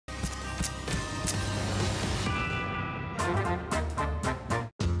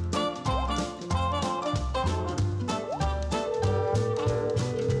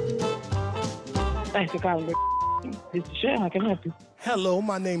Thanks for calling me. This is Cheryl. How can I help you? Hello,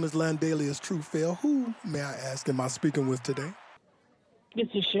 my name is Landelius Truefield. Who, may I ask, am I speaking with today? This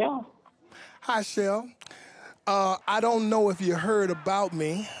is Cheryl. Hi, Shell. I don't know if you heard about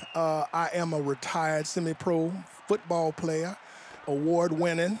me. I am a retired semi-pro football player,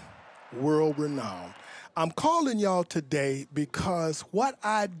 award-winning, world-renowned. I'm calling y'all today because what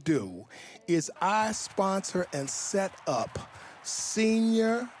I do is I sponsor and set up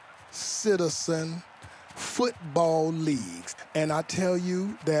senior citizen football leagues. And I tell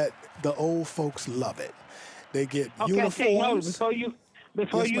you that the old folks love it. They get uniforms.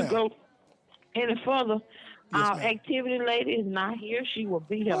 Before you go any further, Yes, our ma'am. activity lady is not here. She will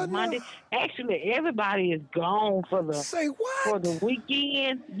be here What now? Monday. Actually, everybody is gone for the Say what? for the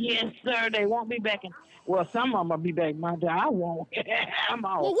weekend. Yes, sir. They won't be back in. Well, some of them will be back Monday. I won't. I'm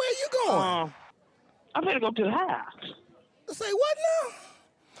off. Well, where you going? I'm gonna go to the house. Say what now?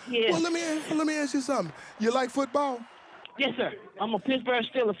 Yes. Well, let me ask you something. You like football? Yes, sir. I'm a Pittsburgh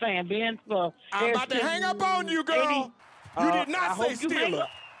Steelers fan. Been for. I'm about to hang up on you, girl. You did not say Steelers.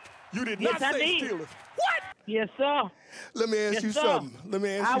 You did not say Steelers. What? Yes, sir. Let me ask you something. Let me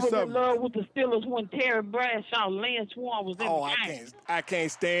ask I you was something. in love with the Steelers when Terry Bradshaw, Lynn Swan was in the game. I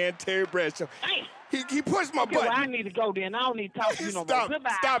can't stand Terry Bradshaw. He pushed my Okay, button. well, I need to go then. I don't need to talk to you no more.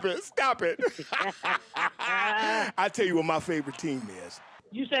 Goodbye. Stop it. I tell you what my favorite team is.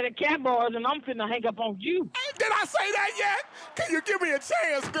 You said the Cowboys, and I'm finna hang up on you. Did I say that yet? Can you give me a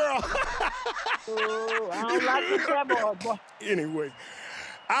chance, girl? Oh, I don't like the Cowboys, boy. Anyway,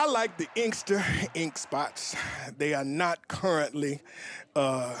 I like the Inkster Ink Spots. They are not currently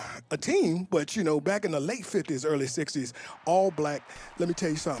a team, but, you know, back in the late 50s, early 60s, all black, let me tell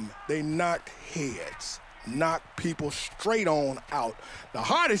you something, they knocked heads, knocked people straight on out. The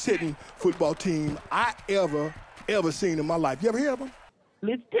hardest hitting football team I ever seen in my life. You ever hear of them?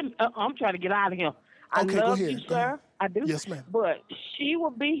 Listen, I'm trying to get out of here. I Okay, go love ahead, you, go sir. ahead. I do. Yes, ma'am. But she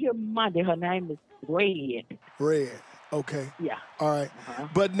will be here Monday. Her name is Red. Red. Okay. Yeah. All right.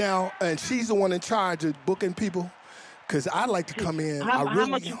 But now, and she's the one in charge of booking people, because I like to come in. How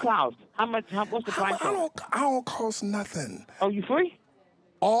much you cost? What's the price? I don't cost nothing. Oh, you free?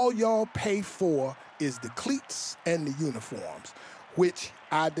 All y'all pay for is the cleats and the uniforms, which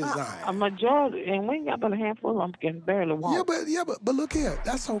I design. A majority, and we ain't got but a handful. I can barely walk. But look here,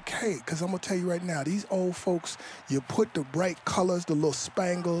 that's okay, because I'm gonna tell you right now, these old folks, you put the bright colors, the little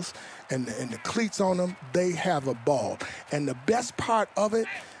spangles, and the cleats on them, they have a ball. And the best part of it,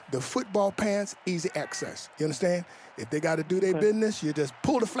 the football pants, easy access. You understand? If they got to do their business, you just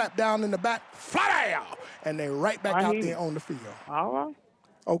pull the flap down in the back, fly out, and they right back out there on the field. All right.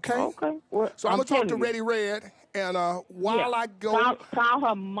 Okay? Okay. Well, So I'm going to talk to Reddy Red, and while I go... Call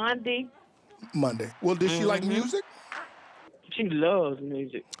her Monday. Monday. Well, does she like music? She loves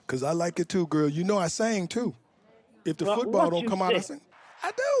music. Because I like it too, girl. You know I sing too. If the football don't come out, I sing.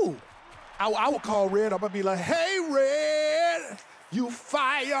 I do. I would call Red up and be like, hey, Red, you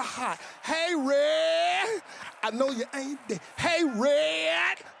fire hot. Hey, Red, I know you ain't dead. Hey,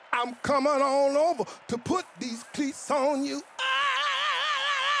 Red, I'm coming on over to put these cleats on you.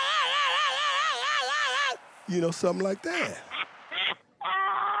 You know, something like that.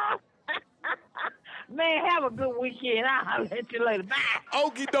 Man, have a good weekend. I'll let you later. Bye.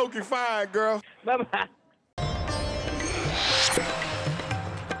 Okie dokie, fine, girl. Bye-bye.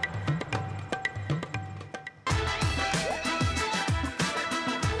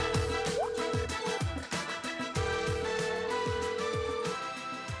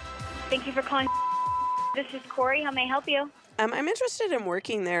 Thank you for calling. This is Corey. How may I help you? I'm interested in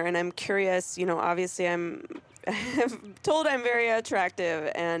working there, and I'm curious, you know, obviously I'm told I'm very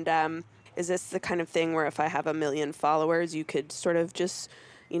attractive, and is this the kind of thing where if I have 1 million followers, you could sort of just,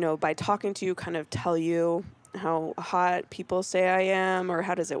 you know, by talking to you, kind of tell you how hot people say I am, or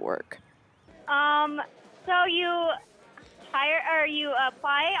how does it work? So you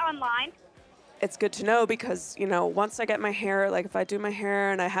apply online? It's good to know because, you know, once I get my hair, like if I do my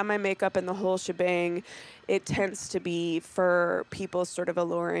hair and I have my makeup and the whole shebang, it tends to be for people sort of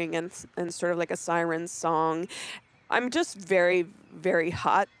alluring and sort of like a siren song. I'm just very, very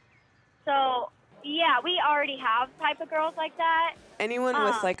hot. So, yeah, we already have type of girls like that. Anyone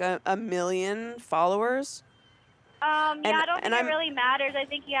with like a 1 million followers? Yeah, I don't think it really matters. I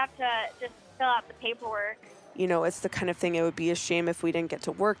think you have to just fill out the paperwork. You know, it's the kind of thing, it would be a shame if we didn't get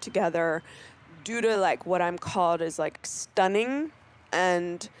to work together due to like what I'm called is like stunning.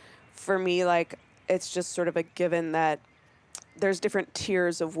 And for me, like, it's just sort of a given that there's different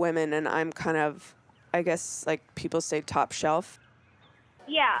tiers of women, and I'm kind of, I guess, like people say top shelf.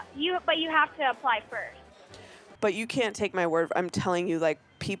 Yeah, but you have to apply first. But you can't take my word. I'm telling you, like,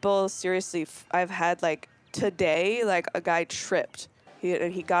 people, seriously, I've had, like, today, like, a guy tripped.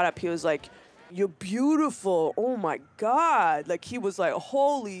 He got up, he was like, "You're beautiful. Oh my God." Like, he was like,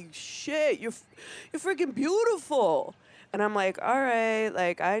 "Holy shit, you're freaking beautiful." And I'm like, "All right,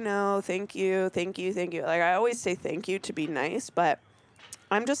 like, I know, thank you, thank you, thank you." Like, I always say thank you to be nice, but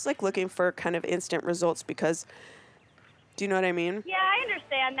I'm just, like, looking for kind of instant results because, do you know what I mean? Yeah, I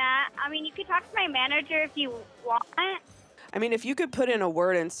understand that. I mean, you could talk to my manager if you want. I mean, if you could put in a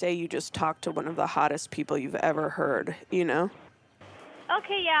word and say you just talked to one of the hottest people you've ever heard, you know?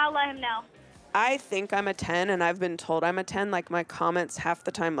 Okay, yeah, I'll let him know. I think I'm a 10, and I've been told I'm a 10. Like, my comments half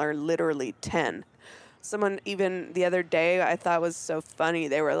the time are literally 10. Someone even the other day I thought was so funny.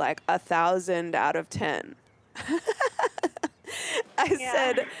 They were like 1,000 out of 10. I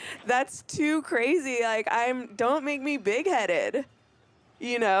said, that's too crazy. Like, don't make me big-headed,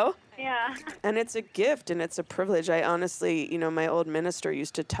 you know? Yeah. And it's a gift and it's a privilege. I honestly, you know, my old minister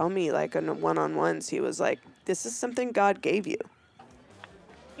used to tell me, like, in one-on-ones, he was like, this is something God gave you.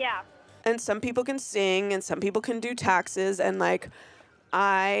 Yeah. And some people can sing and some people can do taxes, and, like,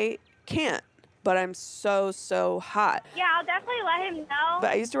 I can't. But I'm so hot. Yeah, I'll definitely let him know.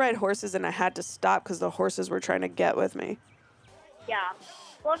 But I used to ride horses, and I had to stop because the horses were trying to get with me. Yeah.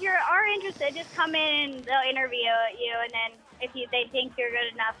 Well, if you are interested, just come in and they'll interview you, and then if they think you're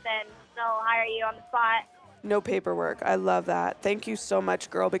good enough, then they'll hire you on the spot. No paperwork. I love that. Thank you so much,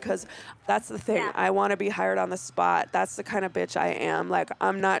 girl, because that's the thing. Yeah. I want to be hired on the spot. That's the kind of bitch I am. Like,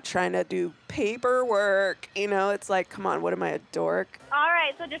 I'm not trying to do paperwork. You know, it's like, come on, what am I, a dork? All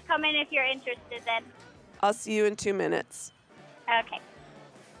right, so just come in if you're interested then. I'll see you in 2 minutes. Okay.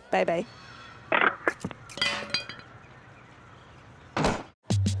 Bye-bye.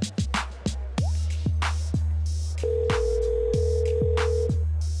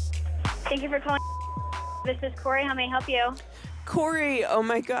 Thank you for calling. This is Corey. How may I help you? Corey, oh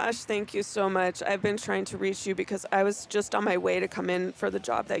my gosh, thank you so much. I've been trying to reach you because I was just on my way to come in for the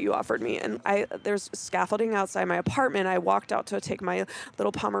job that you offered me. And there's scaffolding outside my apartment. I walked out to take my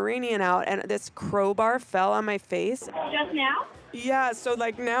little Pomeranian out, and this crowbar fell on my face. Just now? Yeah, so,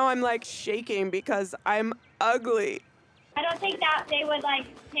 like, now I'm, like, shaking because I'm ugly. I don't think that they would, like,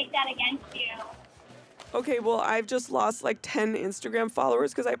 take that against you. Okay, well, I've just lost like 10 Instagram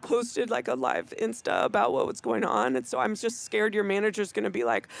followers because I posted like a live Insta about what was going on. And so I'm just scared your manager's going to be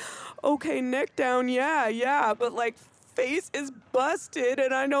like, okay, neck down, yeah. But, like, face is busted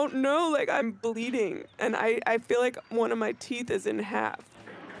and I don't know, like, I'm bleeding. And I feel like one of my teeth is in half.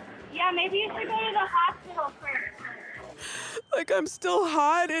 Yeah, maybe you should go to the hospital first. Like, I'm still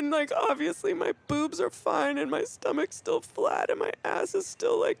hot and, like, obviously my boobs are fine and my stomach's still flat and my ass is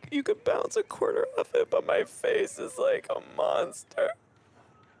still, like, you could bounce a quarter off it, but my face is like a monster.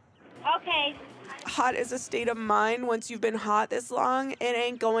 Okay. Hot is a state of mind. Once you've been hot this long, it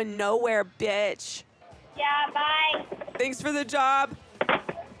ain't going nowhere, bitch. Yeah, bye. Thanks for the job.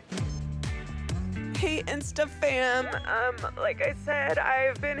 Hey, Insta fam. Like I said,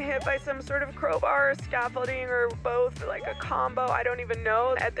 I've been hit by some sort of crowbar, scaffolding, or both, like a combo. I don't even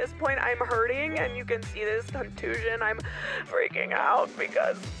know. At this point, I'm hurting, and you can see this contusion. I'm freaking out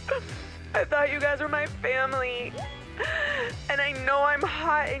because I thought you guys were my family. And I know I'm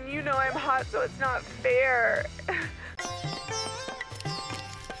hot, and you know I'm hot, so it's not fair.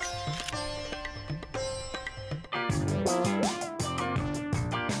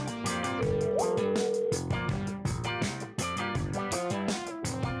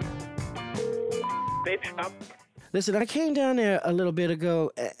 Listen, I came down there a little bit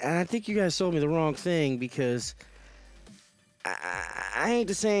ago, and I think you guys sold me the wrong thing because I ain't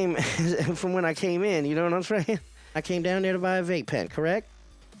the same from when I came in, you know what I'm saying? I came down there to buy a vape pen, correct?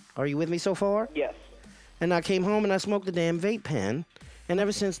 Are you with me so far? Yes. And I came home and I smoked the damn vape pen, and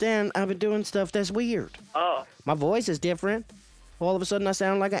ever since then, I've been doing stuff that's weird. Oh. My voice is different. All of a sudden, I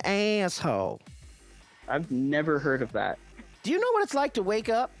sound like an asshole. I've never heard of that. Do you know what it's like to wake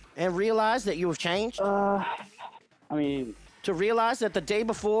up and realize that you have changed? I mean... To realize that the day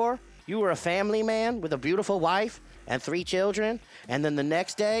before, you were a family man with a beautiful wife and 3 children, and then the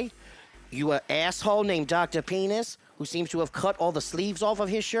next day, you were an asshole named Dr. Penis, who seems to have cut all the sleeves off of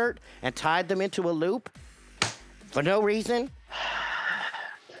his shirt and tied them into a loop for no reason?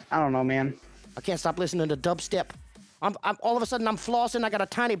 I don't know, man. I can't stop listening to dubstep. I'm all of a sudden, I'm flossing. I got a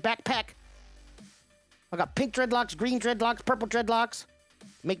tiny backpack. I got pink dreadlocks, green dreadlocks, purple dreadlocks.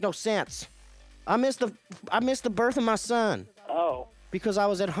 Make no sense. I missed the birth of my son. Oh. Because I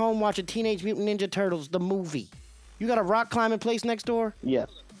was at home watching Teenage Mutant Ninja Turtles, the movie. You got a rock climbing place next door? Yes.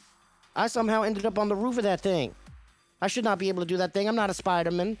 I somehow ended up on the roof of that thing. I should not be able to do that thing. I'm not a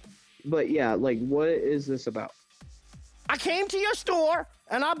Spider-Man. But yeah, like, what is this about? I came to your store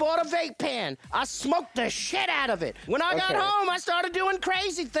and I bought a vape pen. I smoked the shit out of it. When I got home, I started doing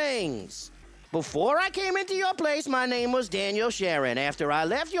crazy things. Before I came into your place, my name was Daniel Sharon. After I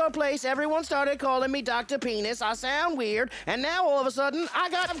left your place, everyone started calling me Dr. Penis. I sound weird, and now all of a sudden, I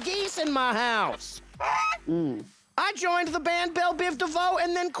got geese in my house. I joined the band Belle Biv DeVoe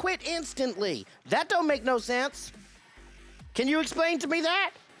and then quit instantly. That don't make no sense. Can you explain to me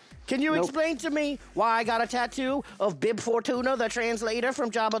that? Can you explain to me why I got a tattoo of Bib Fortuna, the translator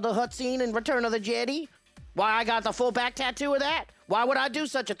from Jabba the Hutt scene in Return of the Jedi? Why I got the full back tattoo of that? Why would I do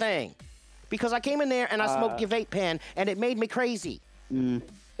such a thing? Because I came in there and I smoked your vape pen, and it made me crazy.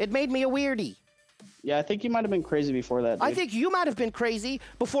 It made me a weirdie. Yeah, I think you might have been crazy before that, dude. I think you might have been crazy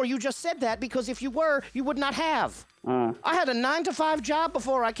before you just said that, because if you were, you would not have. I had a 9-to-5 job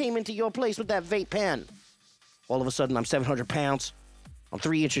before I came into your place with that vape pen. All of a sudden, I'm 700 pounds, I'm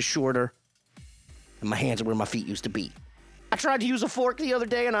 3 inches shorter, and my hands are where my feet used to be. I tried to use a fork the other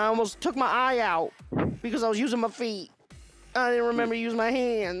day, and I almost took my eye out because I was using my feet. I didn't remember to use my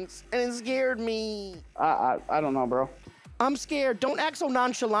hands, and it scared me. I don't know, bro. I'm scared. Don't act so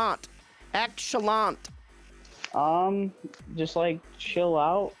nonchalant. Act chalant. Just like chill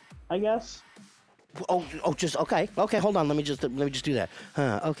out, I guess. Oh, just okay. Okay, hold on. Let me just do that.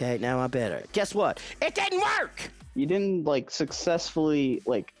 Okay, now I'm better. Guess what? It didn't work. You didn't like successfully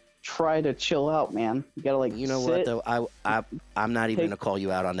like try to chill out, man. You gotta like. You know sit, what though? I'm not even gonna call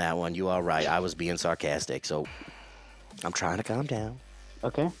you out on that one. You are right. I was being sarcastic, so I'm trying to calm down.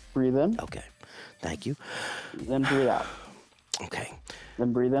 Okay, breathe in. Okay, thank you. Then breathe out. Okay.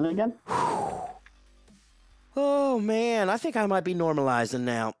 Then breathe in again. Oh man, I think I might be normalizing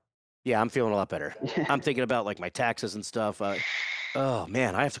now. Yeah, I'm feeling a lot better. I'm thinking about like my taxes and stuff. Oh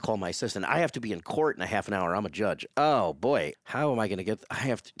man, I have to call my assistant. I have to be in court in a half an hour. I'm a judge. Oh boy, how am I gonna get? I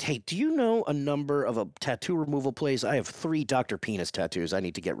have to. Hey, do you know a number of a tattoo removal place? I have 3 Dr. Penis tattoos I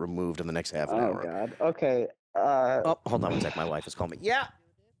need to get removed in the next half an hour. Oh god. Okay. Oh, hold on one sec. My wife is calling me. Yeah.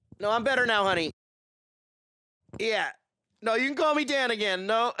 No, I'm better now, honey. Yeah. No, you can call me Dan again.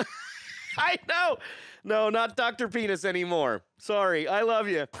 No. I know. No, not Dr. Penis anymore. Sorry. I love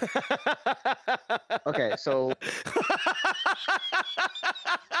you. Okay, so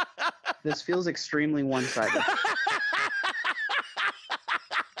this feels extremely one-sided.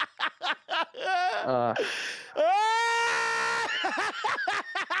 All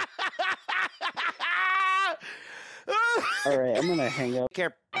right, I'm gonna hang up.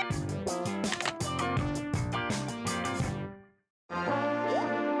 Care.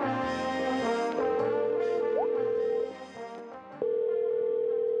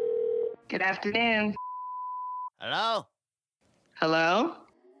 Good afternoon. Hello? Hello?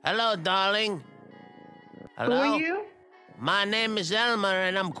 Hello, darling. Who Hello? are you? My name is Elmer,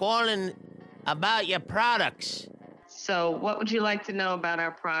 and I'm calling about your products. So, what would you like to know about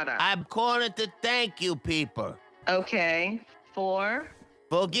our product? I'm calling to thank you people Okay. For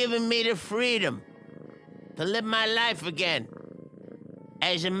giving me the freedom to live my life again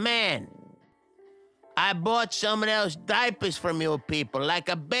as a man. I bought some of those diapers from you people, like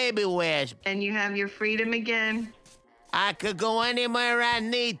a baby wears. and you have your freedom again? I could go anywhere I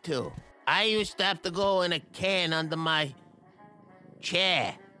need to. I used to have to go in a can under my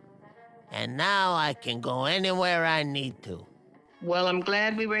chair. And now I can go anywhere I need to. Well, I'm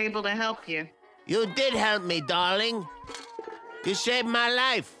glad we were able to help you. You did help me, darling. You saved my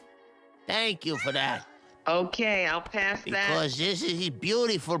life. Thank you for that. Okay, I'll pass that. Because this is these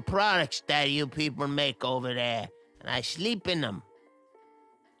beautiful products that you people make over there. And I sleep in them.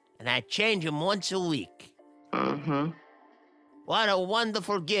 And I change them once a week. Mm-hmm. What a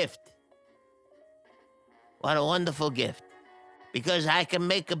wonderful gift. What a wonderful gift. Because I can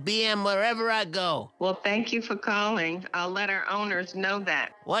make a BM wherever I go. Well, thank you for calling. I'll let our owners know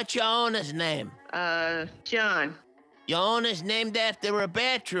that. What's your owner's name? John. Your owner's named after a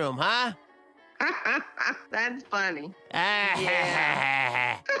bathroom, huh? That's funny.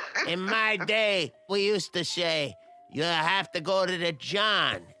 In my day, we used to say, you have to go to the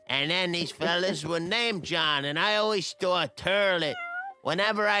John. And then these fellas were named John, and I always thought Turlet.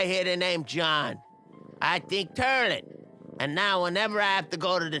 Whenever I hear the name John, I think Turlet. And now whenever I have to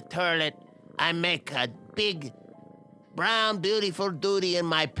go to the toilet, I make a big, brown, beautiful duty in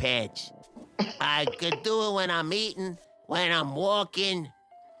my pants. I could do it when I'm eating, when I'm walking.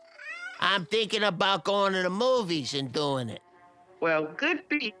 I'm thinking about going to the movies and doing it. Well, good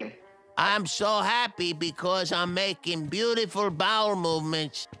for you. I'm so happy because I'm making beautiful bowel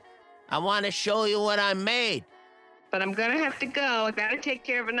movements. I want to show you what I made. But I'm gonna have to go. I gotta take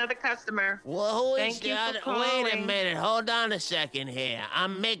care of another customer. Well, who is Thank you the for other? Wait a calling. minute. Hold on a second here.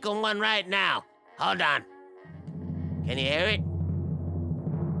 I'm making one right now. Hold on. Can you hear it?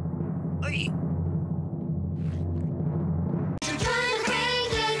 Oy.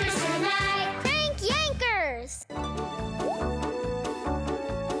 Prank Yankers tonight. Prank Yankers.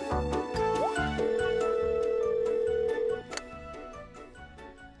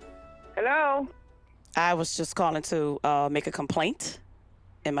 Hello? I was just calling to make a complaint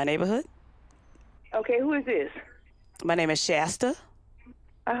in my neighborhood. Okay, who is this? My name is Shasta.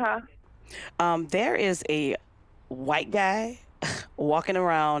 Uh-huh. There is a white guy walking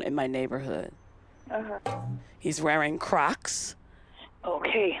around in my neighborhood. Uh-huh. He's wearing Crocs.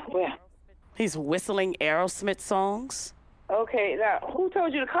 Okay, well. He's whistling Aerosmith songs. Okay, now, who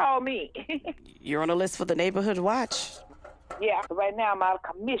told you to call me? You're on the list for the neighborhood watch. Yeah, right now I'm out of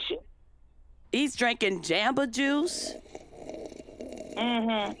commission. He's drinking Jamba Juice.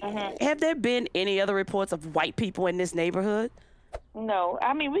 Mm-hmm, mm-hmm. Have there been any other reports of white people in this neighborhood? No,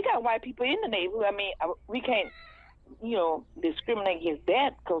 I mean, we got white people in the neighborhood. I mean, we can't, discriminate against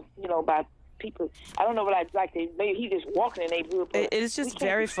that because, by people. I don't know what I'd like to, maybe he just walking in the neighborhood. But it's just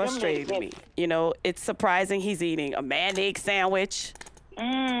very frustrating to me. It's surprising he's eating a mayonnaise sandwich.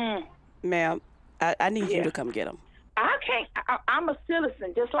 Ma'am, I need you to come get him. I can't. I'm a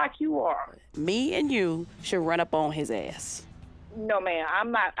citizen just like you are. Me and you should run up on his ass. No, man,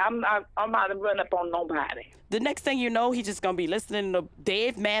 I'm not to run up on nobody. The next thing you know, he's just gonna be listening to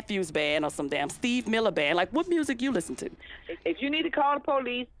Dave Matthews Band or some damn Steve Miller Band. Like, what music you listen to? If you need to call the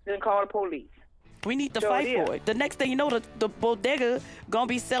police, then call the police. We need to fight for it. The next thing you know, the bodega gonna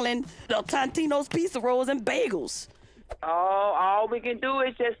be selling the Tantino's pizza rolls and bagels. All we can do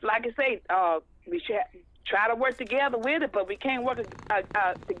is just, like I say, we should try to work together with it, but we can't work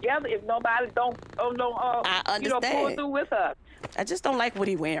together if nobody don't pull through with us. I just don't like what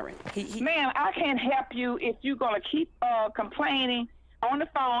he's wearing. Man, I can't help you if you're gonna keep complaining on the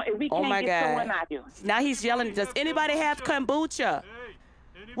phone if we can't get someone out here. Now he's yelling, does anybody have kombucha?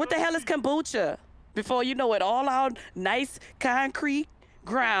 What the hell is kombucha? Before you know it, all our nice concrete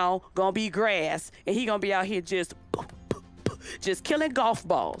ground gonna be grass, and he gonna be out here just killing golf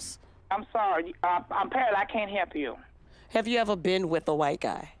balls. I'm sorry. I'm parrot. I can't help you. Have you ever been with a white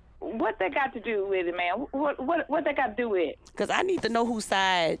guy? What they got to do with it, man? What they got to do with it? Because I need to know whose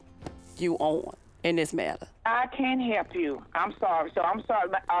side you on in this matter. I can't help you. I'm sorry. So I'm sorry.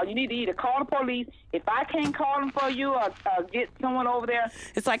 You need to either call the police. If I can't call them for you or get someone over there.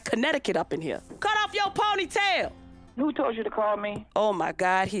 It's like Connecticut up in here. Cut off your ponytail. Who told you to call me? Oh, my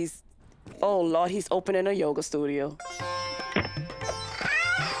God. He's opening a yoga studio.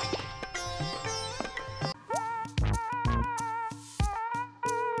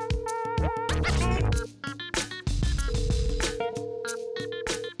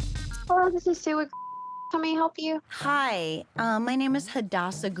 Hello, this is Sue. How may I help you? Hi, my name is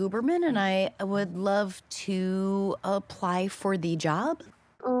Hadassah Guberman, and I would love to apply for the job.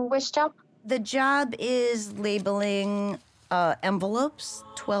 Which job? The job is labeling envelopes,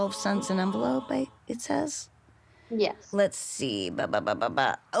 12 cents an envelope, it says. Yes. Let's see.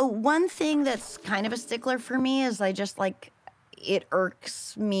 Oh, one thing that's kind of a stickler for me is it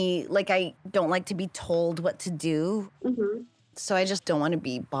irks me. I don't like to be told what to do. Mm-hmm. So I just don't want to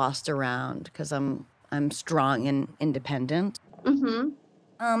be bossed around because I'm strong and independent.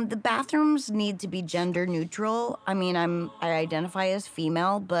 Mm-hmm. The bathrooms need to be gender neutral. I mean, I identify as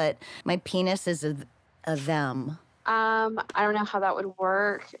female, but my penis is a them. I don't know how that would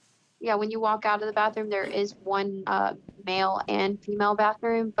work. Yeah, when you walk out of the bathroom, there is one male and female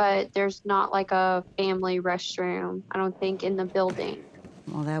bathroom, but there's not like a family restroom, I don't think, in the building.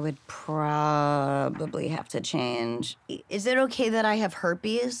 Well, that would probably have to change. Is it okay that I have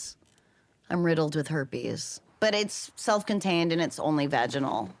herpes? I'm riddled with herpes. But it's self-contained and it's only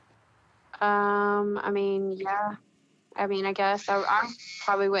vaginal. I mean, yeah. I mean, I guess I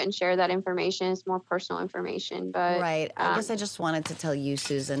probably wouldn't share that information. It's more personal information, but... Right. I guess I just wanted to tell you,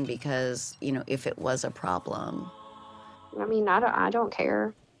 Susan, because, if it was a problem. I mean, I don't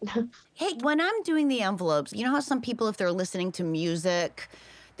care. Hey, when I'm doing the envelopes, you know how some people, if they're listening to music,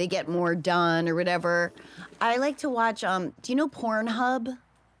 they get more done or whatever? I like to watch, do you know Pornhub?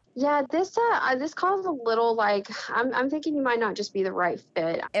 Yeah, this calls a little I'm thinking you might not just be the right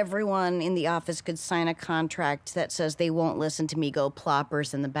fit. Everyone in the office could sign a contract that says they won't listen to me go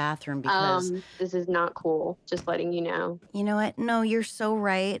ploppers in the bathroom because... this is not cool, just letting you know. You know what? No, you're so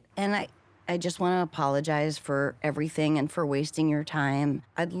right. And I just want to apologize for everything and for wasting your time.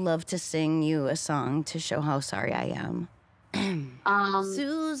 I'd love to sing you a song to show how sorry I am.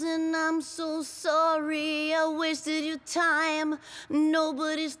 Susan, I'm so sorry I wasted your time.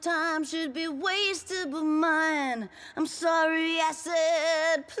 Nobody's time should be wasted but mine. I'm sorry I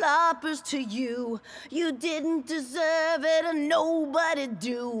said ploppers to you. You didn't deserve it and nobody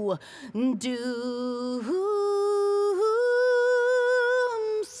do. I'm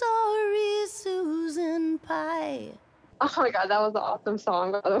sorry, Susan Pie. Oh my God, that was an awesome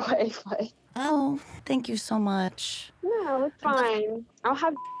song, by the way. But Oh, thank you so much. no, it's fine. I'll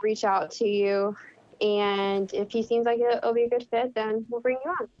have reach out to you, and if he seems like it'll be a good fit, then we'll bring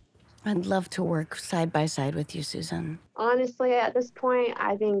you on. I'd love to work side by side with you, Susan. Honestly, at this point,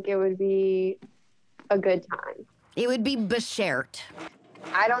 I think it would be a good time. It would be beschert.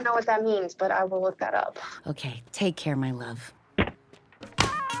 I don't know what that means, but I will look that up. Okay, take care, my love.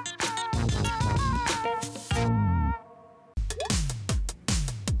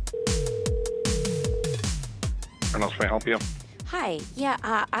 What else may I help you? Hi. Yeah,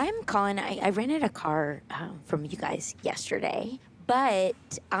 I'm calling. I rented a car from you guys yesterday, but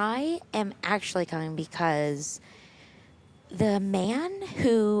I am actually calling because the man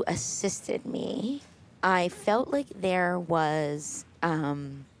who assisted me, I felt like there was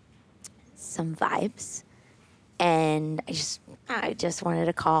some vibes, and I just wanted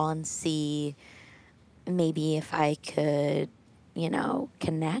to call and see maybe if I could,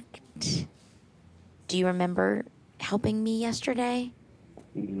 connect. Do you remember helping me yesterday?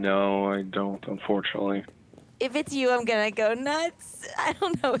 No, I don't, unfortunately. If it's you, I'm gonna go nuts. I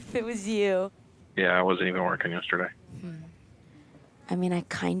don't know if it was you. Yeah, I wasn't even working yesterday. I mean,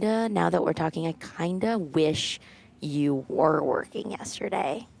 now that we're talking, I kinda wish you were working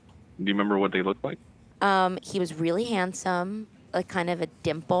yesterday. Do you remember what they looked like? He was really handsome, like kind of a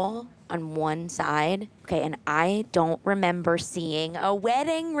dimple on one side. Okay, and I don't remember seeing a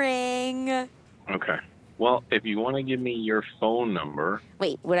wedding ring. Okay. Well, if you want to give me your phone number.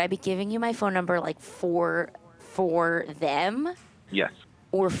 Wait, would I be giving you my phone number like for them? Yes,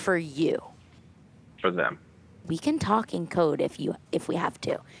 Or for you? for them. We can talk in code if we have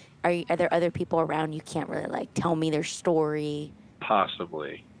to. Are there other people around you can't really like tell me their story?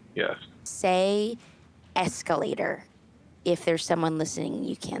 Possibly, yes. Say escalator. If there's someone listening,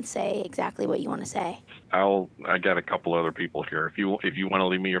 you can't say exactly what you want to say. I got a couple other people here. If you want to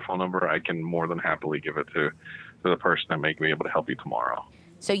leave me your phone number, I can more than happily give it to the person that may be able to help you tomorrow.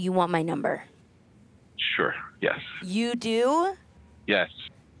 So you want my number? Sure. Yes. You do? Yes.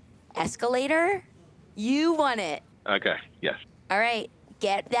 Escalator? You want it. Okay. Yes. All right.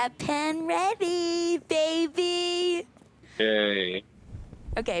 Get that pen ready, baby. Hey.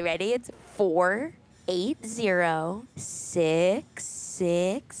 Okay, ready? It's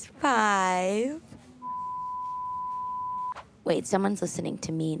 480-665. Wait, someone's listening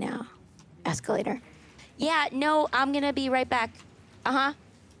to me now. Escalator. Yeah, no, I'm gonna be right back. Uh-huh.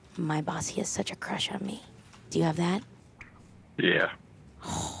 My boss, he has such a crush on me. Do you have that? Yeah.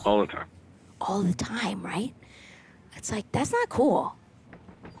 All the time. All the time, right? It's like, that's not cool.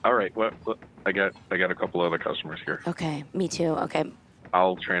 All right. Well, I got a couple other customers here. Okay, me too. Okay.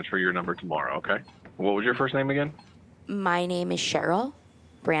 I'll transfer your number tomorrow, okay? What was your first name again? My name is Cheryl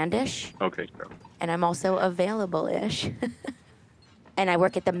Brandish. Okay, Cheryl. And I'm also available-ish. And I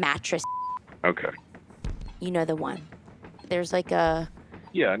work at the mattress. Okay. You know the one. There's like a...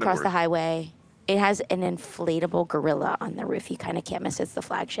 Yeah, I know across where- the highway. It has an inflatable gorilla on the roof. You kind of can't miss it. It's the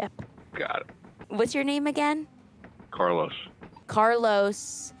flagship. Got it. What's your name again? Carlos.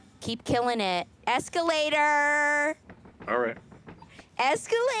 Carlos. Keep killing it. Escalator. All right.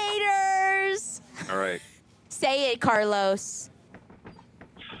 Escalators. All right. Say it, Carlos.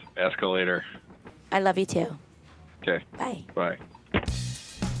 Escalator. I love you too. Okay. Bye. Bye.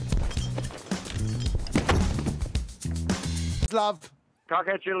 Love. Talk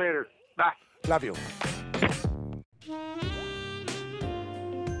at you later. Bye. Love you.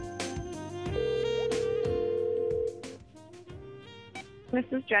 This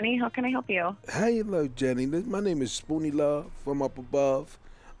is Jenny. How can I help you? Hello, Jenny. My name is Spoonie Love from up above.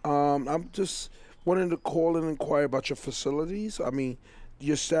 I'm just wanting to call and inquire about your facilities. I mean,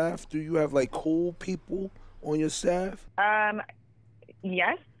 your staff. Do you have like cool people on your staff?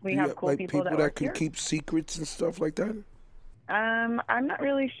 Yes, we have cool like people that that work can here. keep secrets and stuff like that. I'm not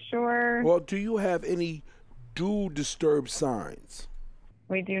really sure. Well, do you have any do disturb signs?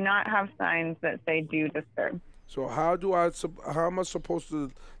 We do not have signs that say do disturb. So how am I supposed to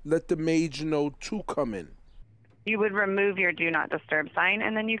let the mage know to come in? You would remove your do not disturb sign,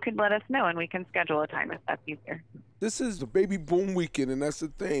 and then you could let us know, and we can schedule a time if that's easier. This is the baby boom weekend, and that's the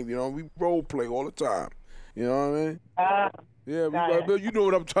thing. You know, we role play all the time. You know what I mean? Yeah, you know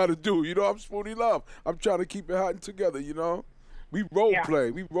what I'm trying to do. You know, I'm Spoonie Love. I'm trying to keep it hot and together, you know? We role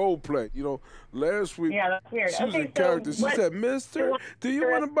play. You know, last week, that's weird. Susan Okay, so character, she what- said, Mister, do you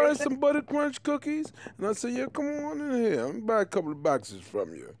want to buy some butter crunch cookies? And I said, yeah, come on in here. Let me buy a couple of boxes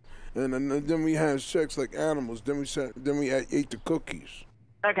from you. And then we had sex like animals. Then we ate the cookies.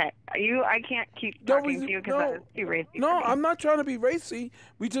 Okay, I can't keep talking to you because that is too racy. No, I'm not trying to be racy.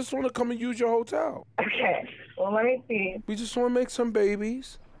 We just want to come and use your hotel. Okay, well, let me see. We just want to make some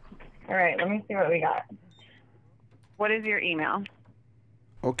babies. All right, let me see what we got. What is your email?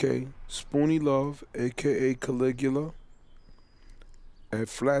 Okay, Spoonie Love, a.k.a. Caligula, at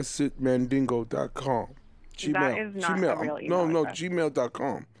flaccidmandingo.com. Gmail. That is not Gmail. a real email No, address.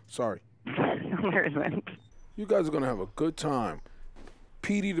 gmail.com. Sorry. There isn't. You guys are going to have a good time.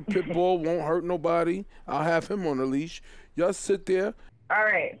 Petey the pit bull won't hurt nobody. I'll have him on a leash. Y'all sit there. All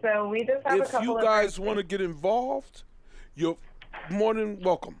right, so we just have a If couple you of... guys want to get involved, you're more than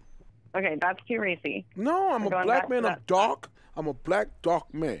welcome. Okay, that's too racy. No, I'm a Going black back man. to I'm that. dark. I'm a black,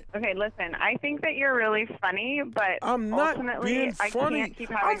 dark man. Okay, listen, I think that you're really funny, but I'm not ultimately, being funny. I can't keep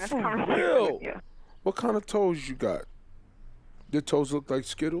having I'm this for conversation real. with you. What kind of toes you got? Your toes look like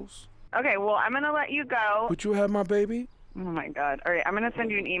Skittles? Okay, well, I'm going to let you go. Would you have my baby? Oh, my God. All right, I'm going to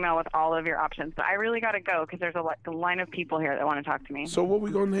send you an email with all of your options, but I really got to go because there's a line of people here that want to talk to me. So what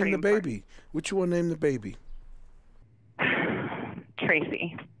we going to name the baby? What you want to name the baby?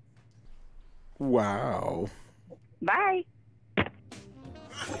 Tracy. Wow. Bye.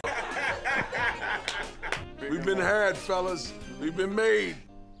 We've been had, fellas. We've been made.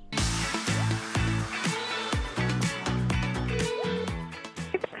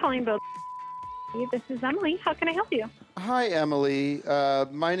 Thanks for calling both. This is Emily. How can I help you? Hi, Emily.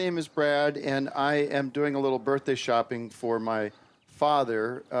 My name is Brad, and I am doing a little birthday shopping for my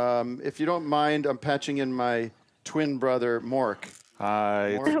father. If you don't mind, I'm patching in my twin brother, Mork.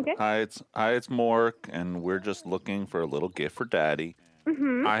 Hi, Okay. it's Mork, and we're just looking for a little gift for Daddy.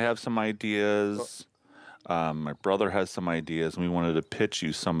 Mm-hmm. I have some ideas. My brother has some ideas, and we wanted to pitch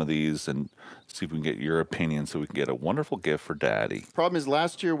you some of these and see if we can get your opinion so we can get a wonderful gift for Daddy. Problem is,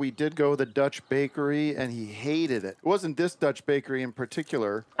 last year we did go to the Dutch bakery, and he hated it. It wasn't this Dutch bakery in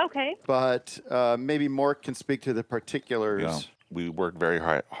particular, Okay. but maybe Mork can speak to the particulars. Yeah, we worked very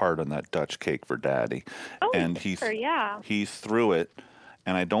hard on that Dutch cake for Daddy, Oh, and sure, yeah. he threw it,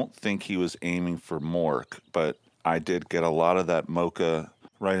 and I don't think he was aiming for Mork, but I did get a lot of that mocha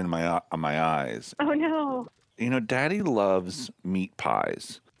right in my eyes. Oh, no. You know, Daddy loves meat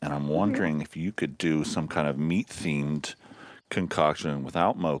pies, and I'm wondering if you could do some kind of meat-themed concoction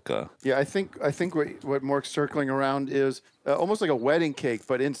without mocha. Yeah, I think what Mork's circling around is almost like a wedding cake,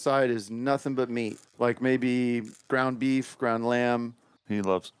 but inside is nothing but meat, like maybe ground beef, ground lamb. He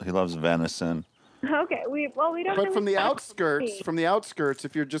loves venison. Okay. We don't. But really from the have outskirts,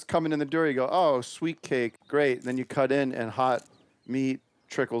 if you're just coming in the door, you go, oh, sweet cake, great. And then you cut in, and hot meat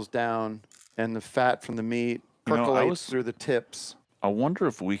trickles down, and the fat from the meat percolates through the tips. I wonder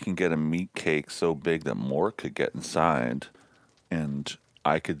if we can get a meat cake so big that Mork could get inside, and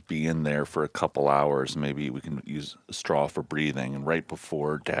I could be in there for a couple hours. Maybe we can use a straw for breathing, and right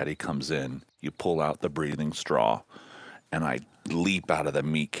before Daddy comes in, you pull out the breathing straw, and I leap out of the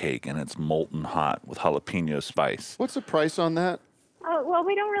meat cake, and it's molten hot with jalapeno spice. What's the price on that? Well,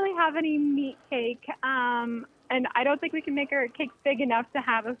 we don't really have any meat cake, and I don't think we can make our cakes big enough to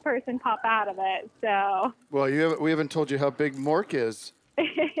have a person pop out of it. So. Well, we haven't told you how big Mork is.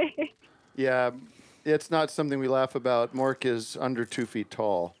 Yeah, it's not something we laugh about. Mork is under 2 feet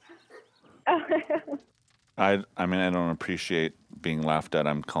tall. I mean, I don't appreciate being laughed at.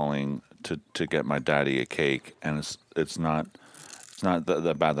 I'm calling to get my daddy a cake, and it's not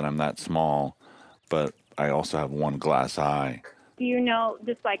that bad that I'm that small, but I also have one glass eye. Do you know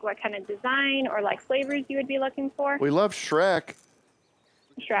just like what kind of design or like flavors you would be looking for? We love Shrek.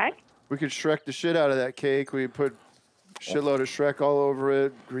 Shrek? We could Shrek the shit out of that cake. We put shitload of Shrek all over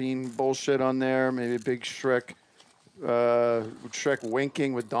it, green bullshit on there, maybe a big Shrek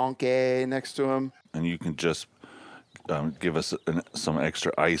winking with donkey next to him. And you can just give us some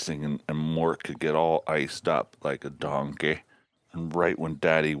extra icing, and Mork could get all iced up like a donkey. And right when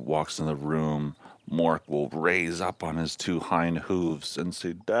Daddy walks in the room, Mork will raise up on his 2 hind hooves and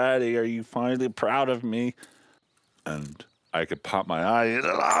say, "Daddy, are you finally proud of me?" And I could pop my eye.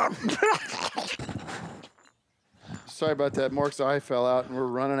 Sorry about that. Mork's eye fell out, and we're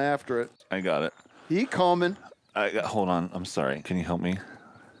running after it. I got it. He coming. Hold on. I'm sorry. Can you help me?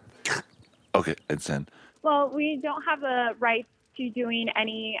 Okay, it's in. Well, we don't have the rights to doing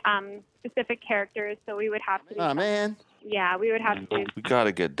any specific characters, so we would have to. Oh, man. Yeah, we would have to. We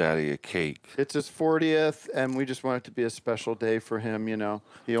gotta get Daddy a cake. It's his 40th, and we just want it to be a special day for him, you know.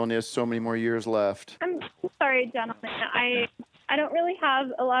 He only has so many more years left. I'm sorry, gentlemen. I don't really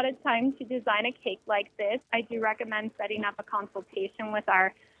have a lot of time to design a cake like this. I do recommend setting up a consultation with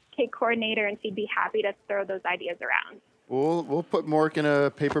our cake coordinator, and she'd be happy to throw those ideas around. We'll put Mork in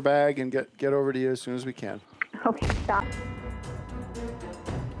a paper bag and get over to you as soon as we can. Okay, stop.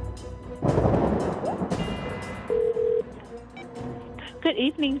 Good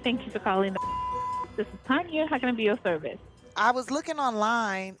evening. Thank you for calling. This is Tanya. How can I be of service? I was looking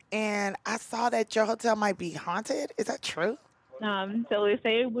online and I saw that your hotel might be haunted. Is that true? So they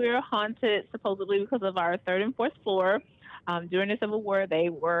say we're haunted supposedly because of our 3rd and 4th floor. During the Civil War, they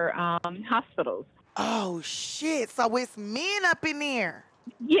were hospitals. Oh, shit. So it's men up in there.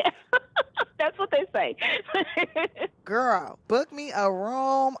 Yeah, that's what they say. Girl, book me a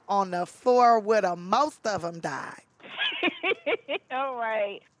room on the floor where the most of them died. All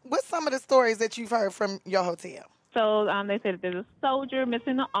right. What's some of the stories that you've heard from your hotel? So they said that there's a soldier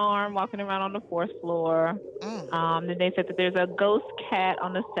missing an arm walking around on the 4th floor. Then they said that there's a ghost cat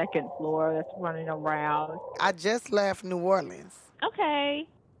on the 2nd floor that's running around. I just left New Orleans. Okay.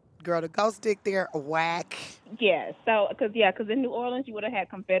 Girl, the ghost dick there, whack. Yeah, so, because in New Orleans, you would have had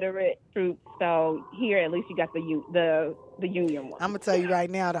Confederate troops. So here, at least you got the Union one. I'm going to tell you right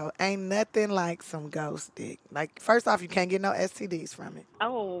now, though, ain't nothing like some ghost dick. Like, first off, you can't get no STDs from it.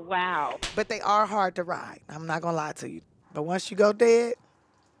 Oh, wow. But they are hard to ride. I'm not going to lie to you. But once you go dead,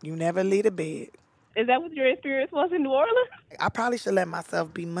 you never leave the bed. Is that what your experience was in New Orleans? I probably should let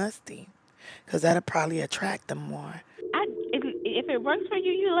myself be musty, because that'll probably attract them more. If it works for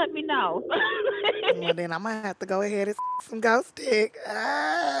you, you let me know. Well, then I'm going to have to go ahead and some ghost dick.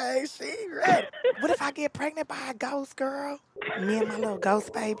 Hey, she ready. What if I get pregnant by a ghost, girl? Me and my little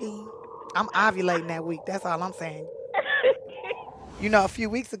ghost baby. I'm ovulating that week. That's all I'm saying. You know, a few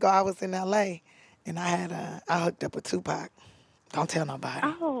weeks ago, I was in L.A., and I hooked up with Tupac. Don't tell nobody.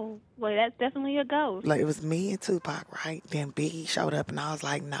 Oh, well, that's definitely a ghost. Like, it was me and Tupac, right? Then Biggie showed up, and I was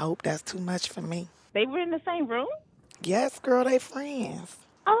like, nope, that's too much for me. They were in the same room? Yes, girl, they friends.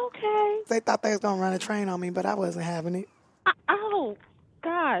 Okay. They thought they was going to run a train on me, but I wasn't having it. Oh,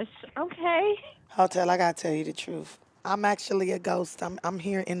 gosh. Okay. Hotel, I got to tell you the truth. I'm actually a ghost. I'm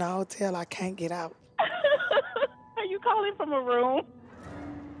here in the hotel. I can't get out. Are you calling from a room?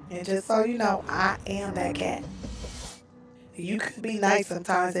 And just so you know, I am that cat. You could be nice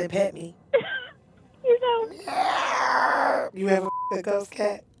sometimes and pet me. You know. You ever a ghost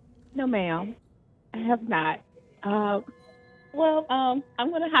cat? No, ma'am. I have not. I'm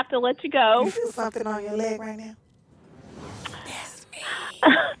going to have to let you go. You feel something on your leg right now? That's me.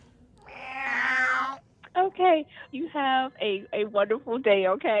 Okay. You have a wonderful day,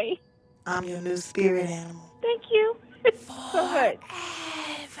 okay? I'm your new spirit animal. Thank you. So much.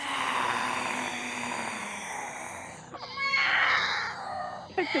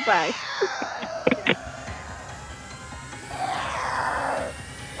 Goodbye.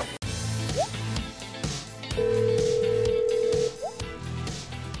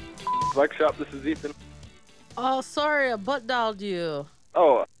 Bike shop, this is Ethan. Oh, sorry, I butt dialed you.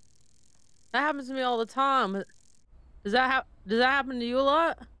 Oh. That happens to me all the time. Does that happen to you a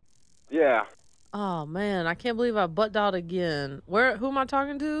lot? Yeah. Oh man, I can't believe I butt dialed again. Who am I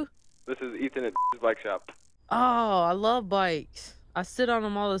talking to? This is Ethan at Bike shop. Oh, I love bikes. I sit on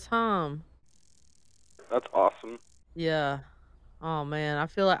them all the time. That's awesome. Yeah. Oh man, I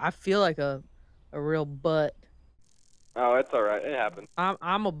feel like a real butt. Oh, it's all right. It happens.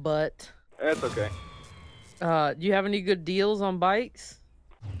 I'm a butt. It's okay. Do you have any good deals on bikes?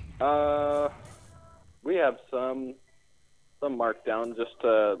 We have some marked down, just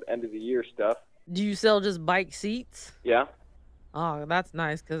end of the year stuff. Do you sell just bike seats? Yeah. Oh, that's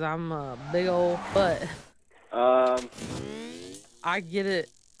nice, because I'm a big old butt. I get it.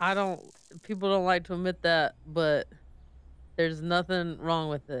 People don't like to admit that, but there's nothing wrong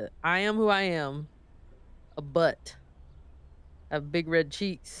with it. I am who I am. A butt. I have big red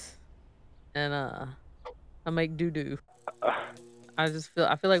cheeks. And I make doo-doo. I feel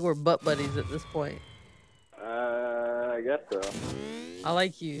like we're butt buddies at this point. I guess so. I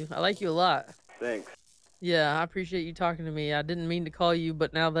like you. I like you a lot. Thanks. Yeah, I appreciate you talking to me. I didn't mean to call you,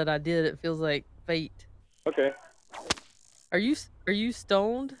 but now that I did, it feels like fate. Okay. Are you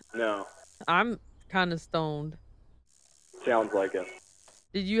stoned? No. I'm kind of stoned. Sounds like it.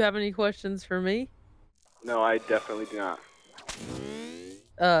 Did you have any questions for me? No, I definitely do not.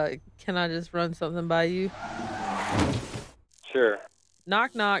 Can I just run something by you? Sure.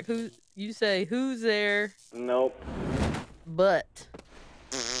 Knock knock. You say who's there? Nope. But.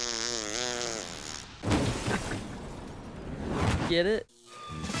 Get it?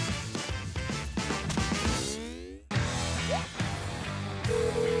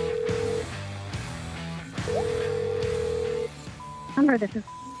 Hello, this is.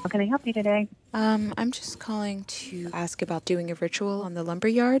 How can I help you today? I'm just calling to ask about doing a ritual on the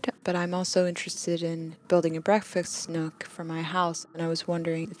lumberyard, but I'm also interested in building a breakfast nook for my house, and I was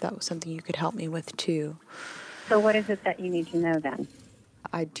wondering if that was something you could help me with too. So what is it that you need to know then?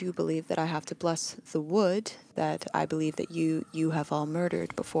 I do believe that I have to bless the wood that I believe that you have all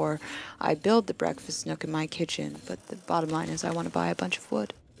murdered before I build the breakfast nook in my kitchen, but the bottom line is I want to buy a bunch of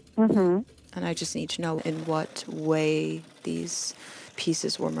wood. Mm-hmm. And I just need to know in what way these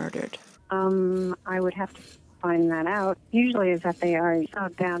pieces were murdered. I would have to find that out. Usually is that they are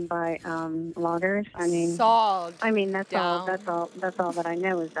sawed down by loggers. I mean, sawed. I mean, that's all. That's all that I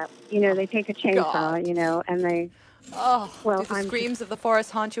know is that they take a chainsaw, God. And they. Oh, Well, do the I'm screams of the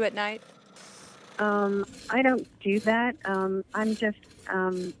forest haunt you at night? I don't do that. I'm just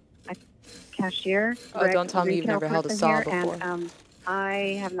a cashier. Oh, don't tell me you've retail never held a person saw here, before. And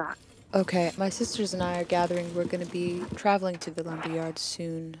I have not. Okay, my sisters and I are gathering. We're going to be traveling to the lumberyard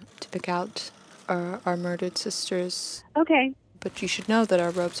soon to pick out our murdered sisters. Okay. But you should know that our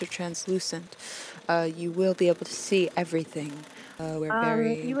robes are translucent. You will be able to see everything. We're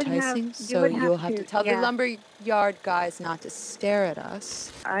very you would have- enticing, you so would you'll have have to to- tell yeah. the lumberyard guys not to stare at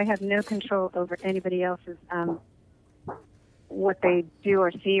us. I have no control over anybody else's what they do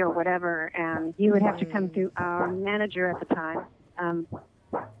or see or whatever, and you would have to come through our manager at the time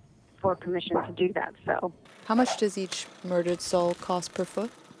for permission to do that. So How much does each murdered soul cost per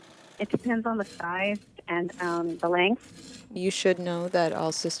foot? it depends on the size and the length. You should know that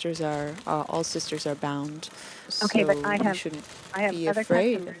all sisters are bound. Okay, so but I you have shouldn't other be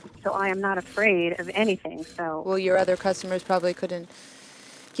afraid. customers, so I am not afraid of anything. So Well, your other customers probably couldn't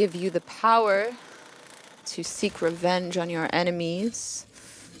give you the power to seek revenge on your enemies.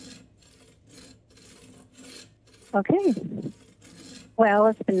 okay. Well,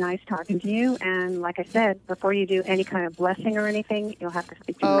 it's been nice talking to you, and like I said, before you do any kind of blessing or anything, you'll have to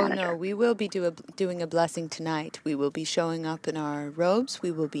speak to the Oh, manager. no, we will be doing a blessing tonight. We will be showing up in our robes.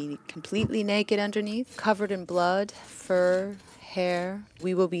 We will be completely naked underneath, covered in blood, fur, hair.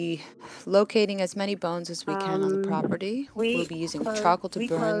 We will be locating as many bones as we can on the property. We'll be using charcoal to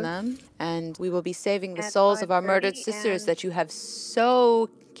burn them, and we will be saving the souls of our murdered sisters that you have so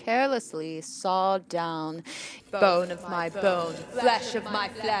carelessly sawed down. Bone of my bone, flesh of my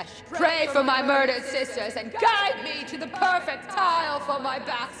flesh. Pray for my murdered sisters and guide me to the perfect tile for my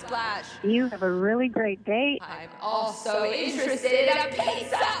backsplash. You have a really great day. I'm also interested in a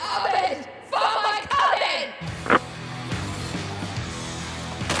pizza oven for my coven.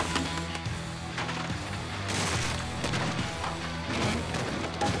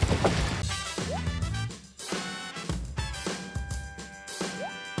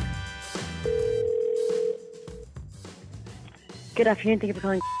 Good afternoon. Thank you for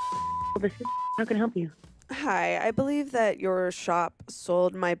calling. This is how can I help you? Hi, I believe that your shop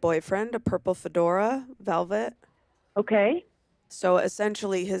sold my boyfriend a purple fedora, velvet. Okay. So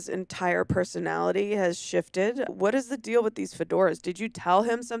essentially his entire personality has shifted. What is the deal with these fedoras? Did you tell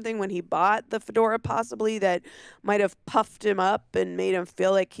him something when he bought the fedora possibly that might have puffed him up and made him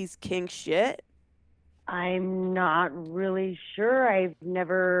feel like he's king shit? I'm not really sure. I've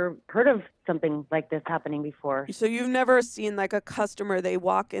never heard of something like this happening before. So you've never seen like a customer, they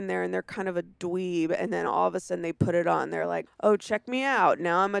walk in there and they're kind of a dweeb and then all of a sudden they put it on. They're like, oh, check me out.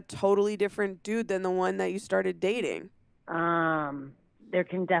 Now I'm a totally different dude than the one that you started dating. There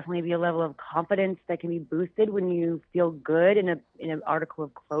can definitely be a level of confidence that can be boosted when you feel good in an article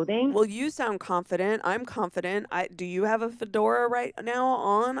of clothing. Well, you sound confident. I'm confident. Do you have a fedora right now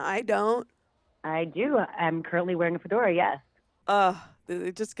on? I don't. I do. I'm currently wearing a fedora, yes.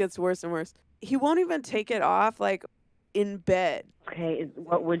 It just gets worse and worse. He won't even take it off, like, in bed. Okay,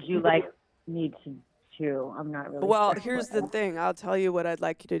 what would you like me to do? I'm not really Well, sure. here's the thing. I'll tell you what I'd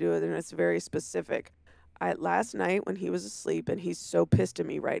like you to do, and it's very specific. Last night when he was asleep, and he's so pissed at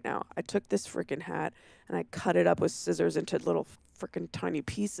me right now, I took this freaking hat, and I cut it up with scissors into little freaking tiny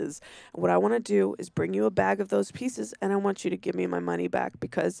pieces. And what I want to do is bring you a bag of those pieces, and I want you to give me my money back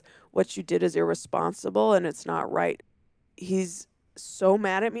because what you did is irresponsible, and it's not right. He's so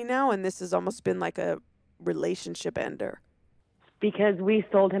mad at me now, and this has almost been like a relationship ender. Because we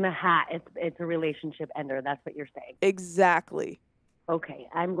sold him a hat, it's a relationship ender. That's what you're saying. Exactly. Okay,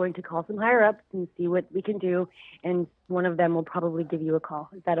 I'm going to call some higher ups and see what we can do, and one of them will probably give you a call.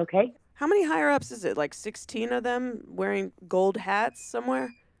 Is that okay? How many higher ups is it? Like 16 of them wearing gold hats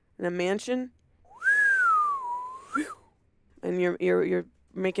somewhere in a mansion? And you're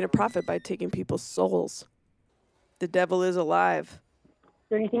making a profit by taking people's souls. The devil is alive. Is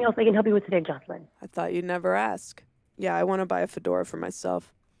there anything else I can help you with today, Jocelyn? I thought you'd never ask. Yeah, I want to buy a fedora for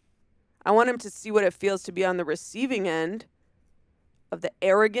myself. I want him to see what it feels to be on the receiving end of the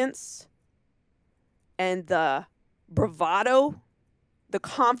arrogance and the bravado, the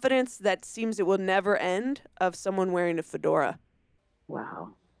confidence that seems it will never end of someone wearing a fedora. Wow.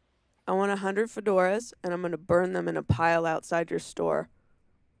 I want 100 fedoras, and I'm going to burn them in a pile outside your store.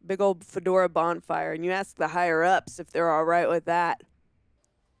 Big old fedora bonfire, and you ask the higher-ups if they're all right with that.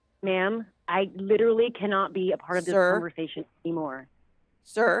 Ma'am, I literally cannot be a part of this conversation anymore.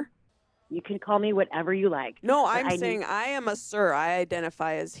 Sir? You can call me whatever you like. No, I'm saying I am a sir. I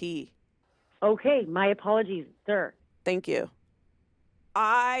identify as he. Okay, my apologies, sir. Thank you.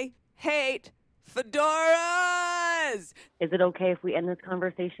 I hate fedoras! Is it okay if we end this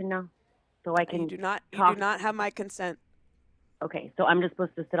conversation now? So I can You do not have my consent. Okay, so I'm just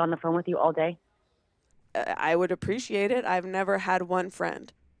supposed to sit on the phone with you all day? I would appreciate it. I've never had one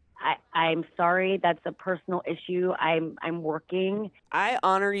friend. I'm sorry. That's a personal issue. I'm working. I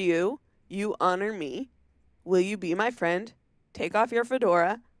honor you. You honor me. Will you be my friend? Take off your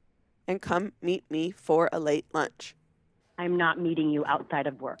fedora and come meet me for a late lunch. I'm not meeting you outside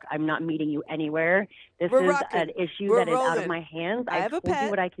of work. I'm not meeting you anywhere. This is an issue that is out of my hands. I have told you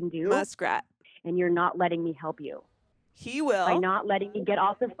what I can do. Muskrat. And you're not letting me help you. He will. By not letting me get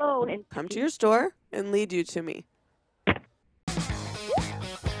off the phone and come to your store and lead you to me.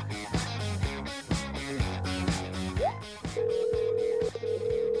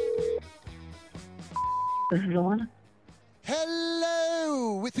 This is Alana.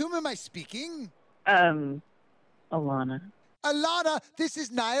 Hello, with whom am I speaking? Alana. Alana, this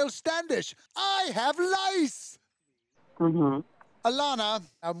is Niall Standish. I have lice. Mm-hmm. Alana,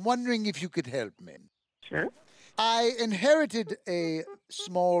 I'm wondering if you could help me. Sure. I inherited a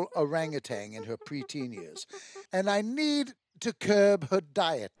small orangutan in her preteen years, and I need to curb her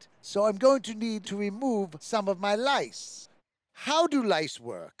diet. So I'm going to need to remove some of my lice. How do lice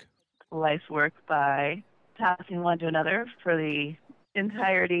work? Lice work by passing one to another for the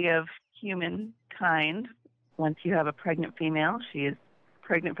entirety of humankind. Once you have a pregnant female, she is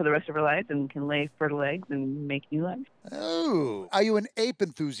pregnant for the rest of her life and can lay fertile eggs and make new life. Oh, are you an ape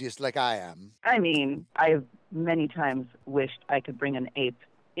enthusiast like I am? I mean, I've many times wished I could bring an ape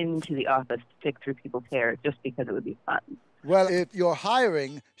into the office to pick through people's hair just because it would be fun. Well, if you're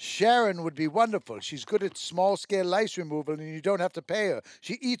hiring, Sharon would be wonderful. She's good at small-scale lice removal, and you don't have to pay her.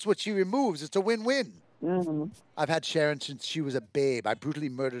 She eats what she removes. It's a win-win. Mm-hmm. I've had Sharon since she was a babe. I brutally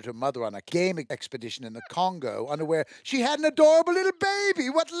murdered her mother on a game expedition in the Congo, unaware she had an adorable little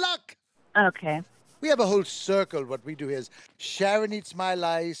baby. What luck! Okay. We have a whole circle. What we do is Sharon eats my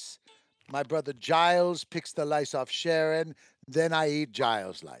lice, my brother Giles picks the lice off Sharon, then I eat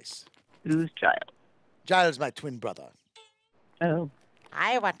Giles' lice. Who's Giles? Giles, my twin brother. Oh.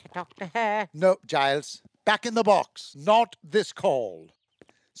 I want to talk to her. No, Giles. Back in the box. Not this call.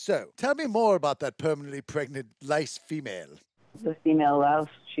 So, tell me more about that permanently pregnant lice female. The female louse,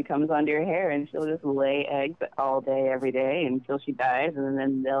 she comes onto your hair and she'll just lay eggs all day, every day until she dies, and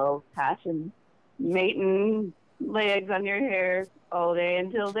then they'll hatch and mate and lay eggs on your hair all day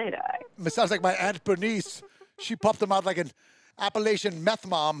until they die. It sounds like my Aunt Bernice. She popped them out like an Appalachian meth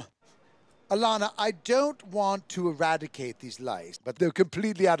mom. Alana, I don't want to eradicate these lice, but they're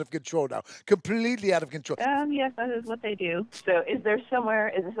completely out of control now. Completely out of control. Yes, that is what they do. So is this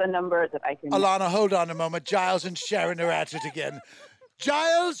a number that I can... Alana, hold on a moment. Giles and Sharon are at it again.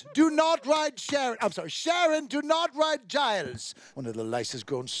 Giles, do not ride Sharon. I'm sorry, Sharon, do not ride Giles. One of the lice has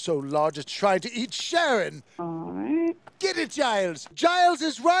grown so large it's trying to eat Sharon. All right. Get it, Giles. Giles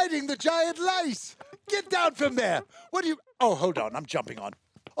is riding the giant lice. Get down from there. What do you... Oh, hold on. I'm jumping on.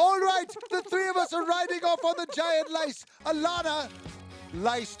 All right, the three of us are riding off on the giant lice. Alana,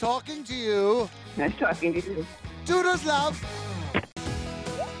 lice talking to you. Nice talking to you. Toodles, love.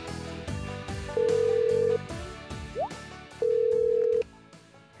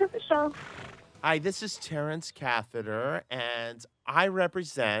 Hi, this is Terrence Catheter, and I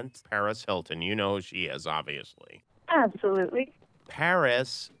represent Paris Hilton. You know who she is, obviously. Absolutely.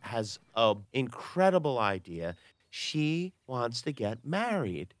 Paris has an incredible idea. She wants to get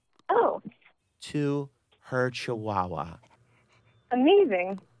married. Oh. To her chihuahua.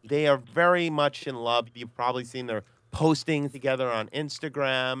 Amazing. They are very much in love. You've probably seen their posting together on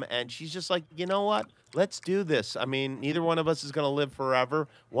Instagram, and she's just like, you know what? Let's do this. I mean, neither one of us is going to live forever.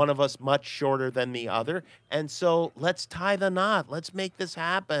 One of us much shorter than the other. And so let's tie the knot. Let's make this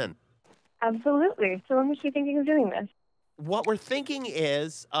happen. Absolutely. So when was she thinking of doing this? What we're thinking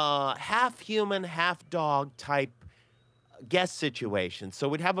is half human, half dog type guest situation. So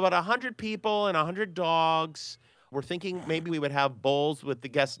we'd have about 100 people and 100 dogs We're thinking maybe we would have bowls with the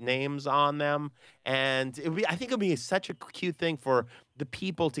guests' names on them. And I think it would be such a cute thing for the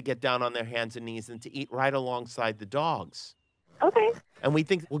people to get down on their hands and knees and to eat right alongside the dogs. Okay. And we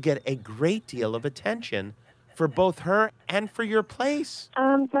think we'll get a great deal of attention for both her and for your place. So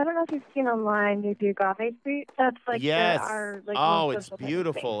I don't know if you've seen online, they do agave fruit. That's like Yes. our like Oh, most it's social type of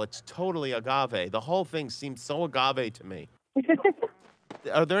beautiful. It's totally agave. The whole thing seems so agave to me.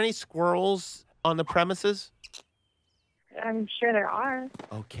 Are there any squirrels on the premises? I'm sure there are.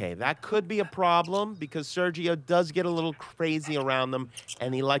 Okay, that could be a problem because Sergio does get a little crazy around them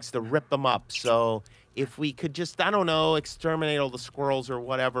and he likes to rip them up. So if we could just, I don't know, exterminate all the squirrels or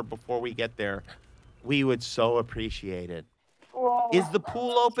whatever before we get there, we would so appreciate it. Well, Is the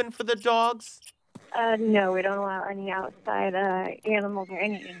pool open for the dogs? No, we don't allow any outside animals or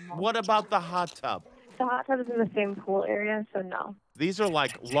any animals. What about the hot tub? The hot tub is in the same pool area, so no. These are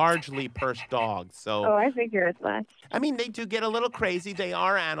like largely pursed dogs, so... Oh, I figure as much. I mean, they do get a little crazy. They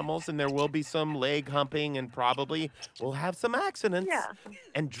are animals, and there will be some leg humping, and probably we'll have some accidents. Yeah.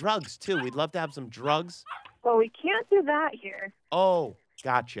 And drugs, too. We'd love to have some drugs. Well, we can't do that here. Oh,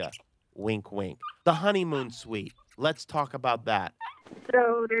 gotcha. Wink, wink. The honeymoon suite. Let's talk about that.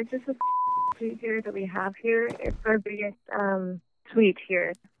 So there's just a suite here that we have here. It's our biggest suite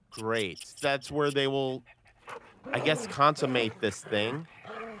here. Great. That's where they will, I guess, consummate this thing.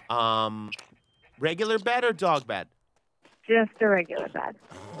 Regular bed or dog bed? Just a regular bed.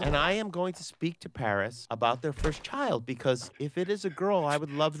 And I am going to speak to Paris about their first child because if it is a girl, I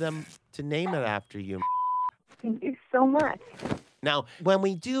would love them to name it after you. Thank you so much. Now, when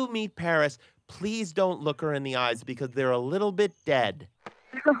we do meet Paris, please don't look her in the eyes because they're a little bit dead.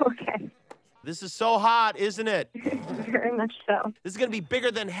 Okay. This is so hot, isn't it? Very much so. This is going to be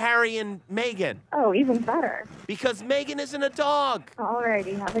bigger than Harry and Meghan. Oh, even better. Because Meghan isn't a dog.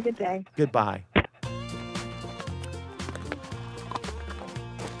 Alrighty, have a good day. Goodbye.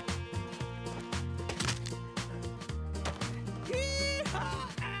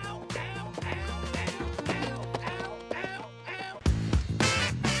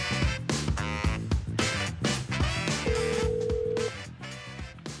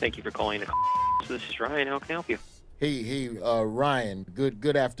 Thank you for calling the This is Ryan. How can I help you? Hey, Ryan.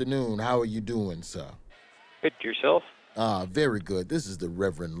 Good afternoon. How are you doing, sir? Good. Yourself? Very good. This is the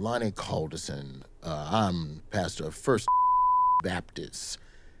Reverend Lonnie Calderson. I'm pastor of First Baptist.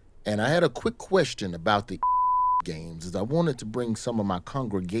 And I had a quick question about the games, as I wanted to bring some of my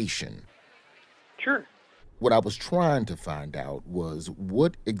congregation. Sure. What I was trying to find out was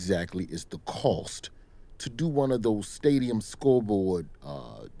what exactly is the cost to do one of those stadium scoreboard,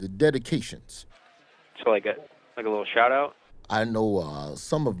 the dedications. So like a little shout out? I know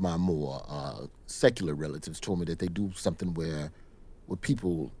some of my more secular relatives told me that they do something where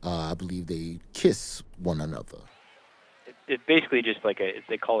people, I believe they kiss one another. It's basically just like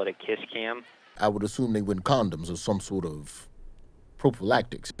they call it a kiss cam. I would assume they win condoms or some sort of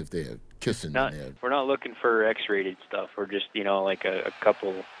prophylactics if they're kissing. We're not looking for X-rated stuff. We're just, like a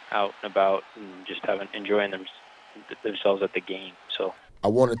couple out and about and just enjoying themselves at the game. So I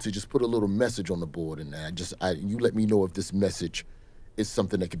wanted to just put a little message on the board, and you let me know if this message is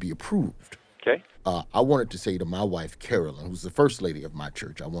something that could be approved. Okay. I wanted to say to my wife, Carolyn, who's the first lady of my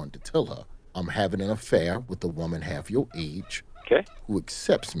church, I wanted to tell her I'm having an affair with a woman half your age who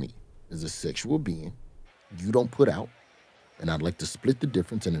accepts me as a sexual being you don't put out, and I'd like to split the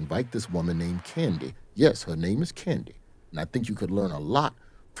difference and invite this woman named Candy. Yes, her name is Candy, and I think you could learn a lot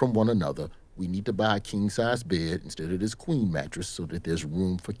from one another. We need to buy a king-size bed instead of this queen mattress so that there's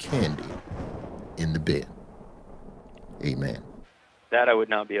room for Candy in the bed. Amen. that I would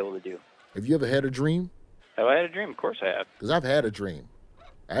not be able to do. Have you ever had a dream? Have I had a dream? Of course I have. Because I've had a dream.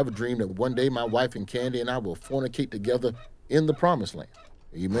 I have a dream that one day my wife and Candy and I will fornicate together in the promised land.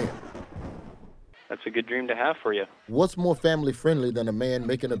 Amen. That's a good dream to have for you. What's more family friendly than a man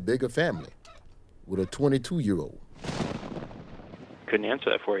making a bigger family with a 22-year-old? Couldn't answer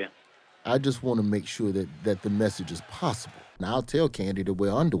that for you. I just want to make sure that the message is possible. Now, I'll tell Candy to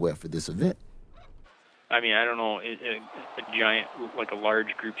wear underwear for this event. I mean, I don't know, a giant, like a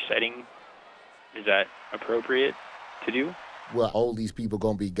large group setting, is that appropriate to do? Well, all these people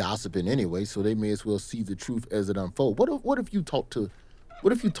going to be gossiping anyway, so they may as well see the truth as it unfolds. What if you talk to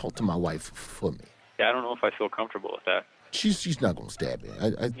my wife for me? Yeah, I don't know if I feel comfortable with that. She's not going to stab me.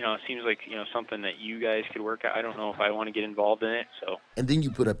 It seems like, something that you guys could work out. I don't know if I want to get involved in it, so. And then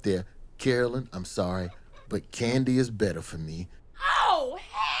you put up there, Carolyn, I'm sorry, but Candy is better for me. Oh,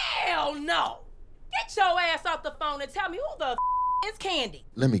 hell no. Get your ass off the phone and tell me who the is Candy.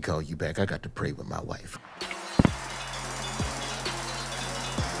 Let me call you back. I got to pray with my wife.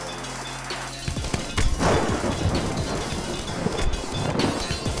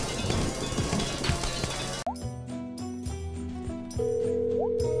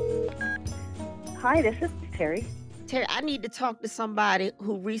 Hi, this is Terry. Terry, I need to talk to somebody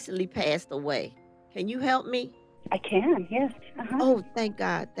who recently passed away. Can you help me? I can, yes. Oh, thank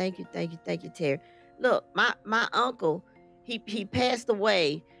God. Thank you, Terry. Look, my uncle, he passed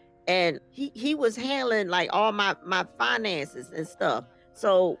away, and he was handling like all my finances and stuff.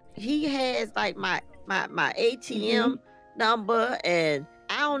 So he has like my ATM number, and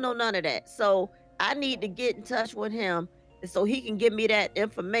I don't know none of that. So I need to get in touch with him so he can give me that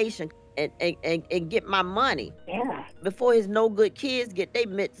information and get my money. Yeah. Before his no good kids get their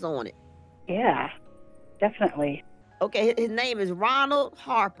mitts on it. Yeah, definitely. Okay, his name is Ronald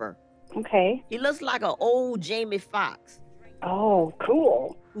Harper. Okay. He looks like an old Jamie Foxx. Oh,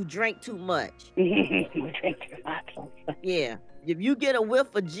 cool. Who drank too much. Drink too much. Yeah. If you get a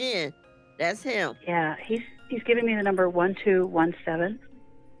whiff of gin, that's him. Yeah, he's giving me the number 1217.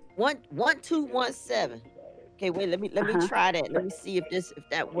 1217. Okay, wait, let me try that. Let me see if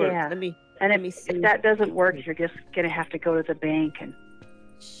that works. Yeah. Let me see. If that doesn't work, you're just gonna have to go to the bank and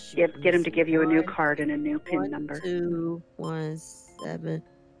get him to give you a new card and a new PIN number. 1217.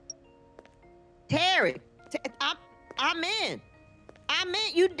 Terry, I'm in.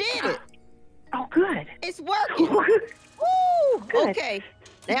 You did it. Oh, good. It's working. Woo! Good. Okay.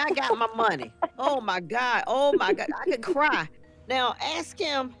 Now I got my money. Oh my God. I could cry. Now ask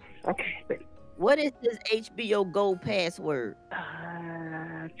him. Okay. What is his HBO Go password?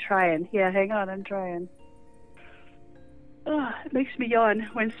 Trying. Yeah, hang on. I'm trying. It makes me yawn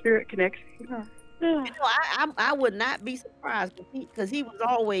when spirit connects. I would not be surprised because he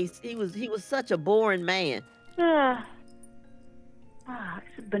was such a boring man. Is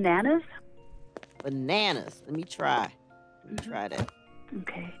it bananas? Bananas. Let me try that.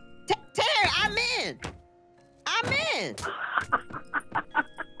 Okay. Terry, I'm in.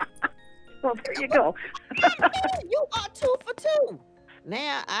 Well, there you go. You are 2 for 2.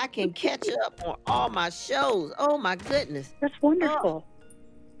 Now I can catch up on all my shows. Oh my goodness. That's wonderful.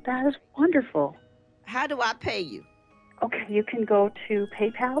 That is wonderful. How do I pay you? Okay, you can go to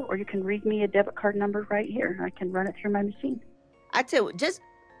PayPal or you can read me a debit card number right here. I can run it through my machine. I tell you, just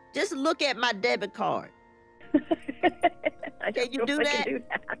look at my debit card. Can you do that?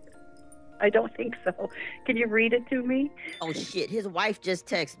 I don't think so. Can you read it to me? Oh shit, his wife just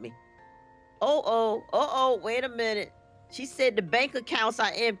texted me. Oh, wait a minute. She said the bank accounts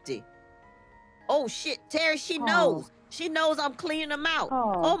are empty. Oh shit, Terry, she knows. She knows I'm cleaning them out.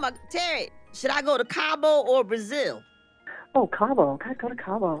 Oh my, Terry, should I go to Cabo or Brazil? Oh, Cabo. Gotta go to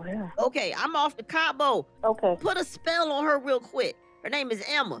Cabo, yeah. Okay, I'm off to Cabo. Okay. Put a spell on her real quick. Her name is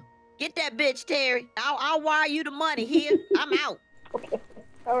Emma. Get that bitch, Terry. I'll wire you the money here. I'm out. Okay.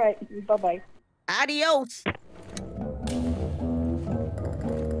 All right. Bye-bye. Adios.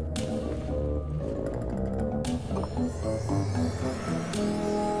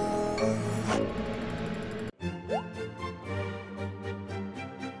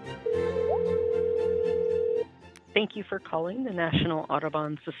 Thank you for calling the National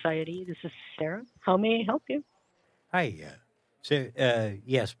Audubon Society. This is Sarah. How may I help you? Hi.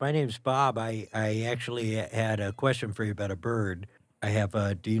 Yes, my name's Bob. I actually had a question for you about a bird. I have.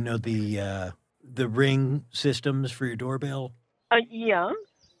 Do you know the ring systems for your doorbell? Yeah.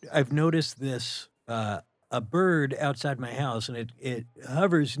 I've noticed this a bird outside my house, and it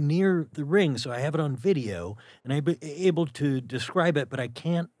hovers near the ring, so I have it on video, and I'm able to describe it, but I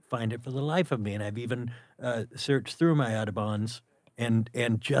can't find it for the life of me. And I've even searched through my Audubons and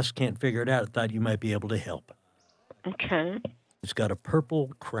just can't figure it out. I thought you might be able to help. Okay. It's got a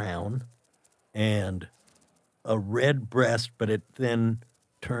purple crown and a red breast, but it then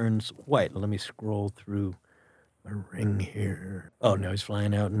turns white. Let me scroll through my ring here. Oh, no, he's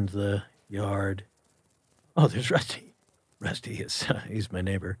flying out into the yard. Oh, there's Rusty. Rusty is he's my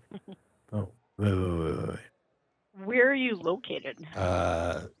neighbor. Oh, wait. Where are you located?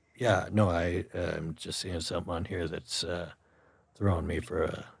 Yeah, no, I'm just seeing something on here that's throwing me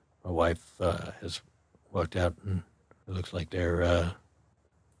for my wife has walked out and it looks like they're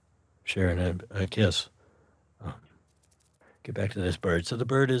sharing a kiss. Get back to this bird. So the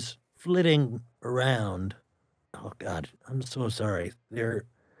bird is flitting around. Oh God, I'm so sorry. They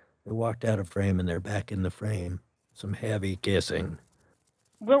walked out of frame and they're back in the frame. Some heavy kissing.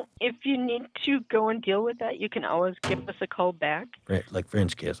 Well, if you need to go and deal with that, you can always give us a call back. Like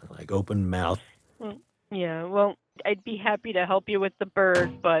French kissing, like open mouth. Yeah, well, I'd be happy to help you with the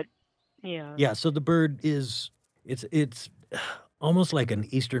bird, but yeah. Yeah, so the bird is, it's almost like an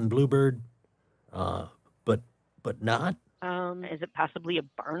eastern bluebird, but not. Is it possibly a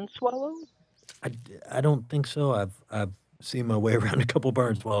barn swallow? I don't think so. I've seen my way around a couple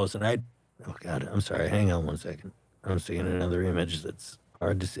barn swallows, and oh God, I'm sorry. Hang on one second. I'm seeing another image that's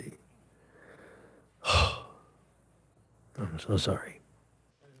hard to see. I'm so sorry.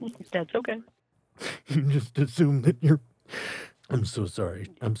 That's okay. You just assume that you're... I'm so sorry.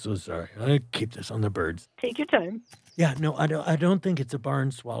 I'm so sorry. I keep this on the birds. Take your time. Yeah, no, I don't think it's a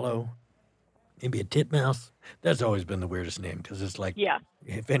barn swallow. Maybe a titmouse. That's always been the weirdest name because it's like, Yeah.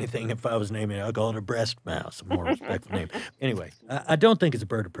 if anything, if I was naming it, I'd call it a breast mouse, a more respectful name. Anyway, I don't think it's a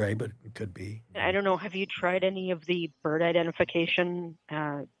bird of prey, but it could be. I don't know. Have you tried any of the bird identification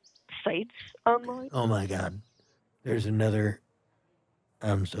sites online? Oh my God. There's another.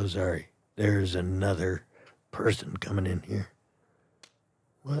 I'm so sorry. There's another person coming in here.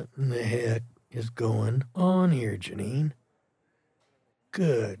 What in the heck is going on here, Janine?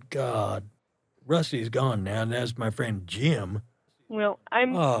 Good God. Rusty's gone now, and that's my friend Jim. Well,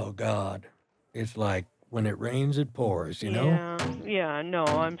 I'm... Oh, God. It's like when it rains, it pours, you know? Yeah, no,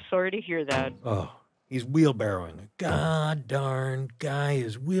 I'm sorry to hear that. Oh, he's wheelbarrowing her. God darn guy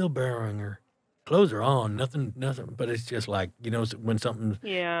is wheelbarrowing her. Clothes are on, nothing, but it's just like, you know, when something...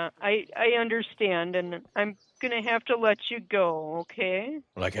 Yeah, I understand, and I'm going to have to let you go, okay?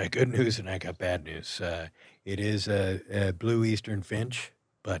 Well, I got good news and I got bad news. It is a blue eastern finch,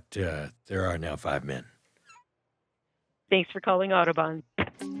 but there are now 5 men. Thanks for calling Audubon.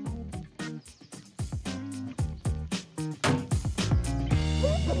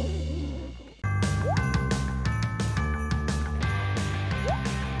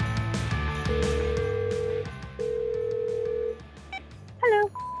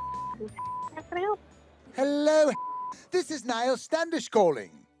 Hello. How can I help? Hello. This is Niall Standish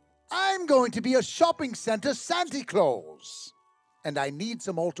calling. I'm going to be a shopping center Santa Claus. And I need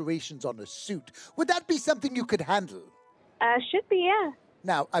some alterations on a suit. Would that be something you could handle? Should be, yeah.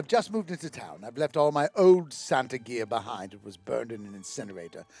 Now, I've just moved into town. I've left all my old Santa gear behind. It was burned in an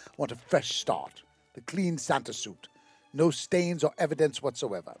incinerator. I want a fresh start. The clean Santa suit. No stains or evidence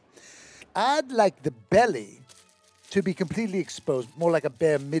whatsoever. I'd like the belly to be completely exposed, more like a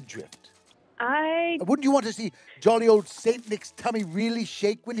bare midriff. Wouldn't you want to see jolly old Saint Nick's tummy really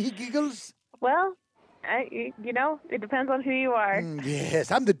shake when he giggles? Well, you know, it depends on who you are.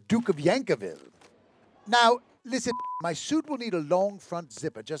 Yes, I'm the Duke of Yankerville. Now, listen, my suit will need a long front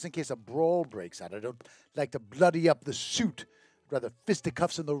zipper just in case a brawl breaks out. I don't like to bloody up the suit. I'd rather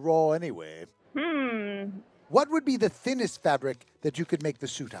fisticuffs in the raw anyway. What would be the thinnest fabric that you could make the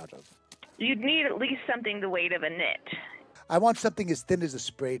suit out of? You'd need at least something the weight of a knit. I want something as thin as a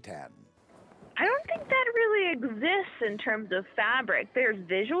spray tan. I don't think that really exists in terms of fabric. There's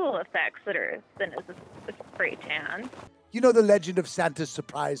visual effects that are as thin as a spray tan. You know the legend of Santa's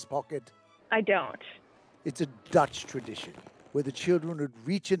surprise pocket? I don't. It's a Dutch tradition where the children would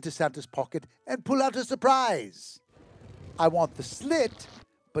reach into Santa's pocket and pull out a surprise. I want the slit,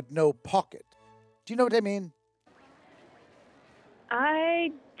 but no pocket. Do you know what I mean?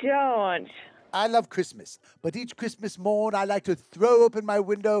 I don't. I love Christmas, but each Christmas morn I like to throw open my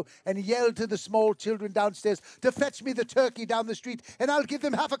window and yell to the small children downstairs to fetch me the turkey down the street, and I'll give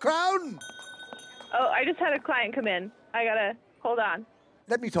them half a crown. Oh, I just had a client come in. I gotta, hold on.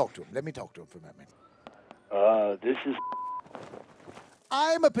 Let me talk to him for a moment. This is...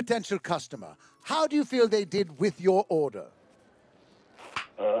 I'm a potential customer. How do you feel they did with your order?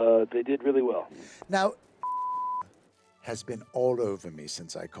 They did really well. Now, has been all over me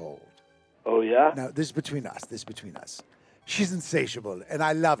since I called. Oh, yeah? Now, this is between us. She's insatiable, and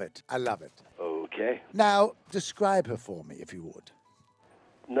I love it. Okay. Now, describe her for me, if you would.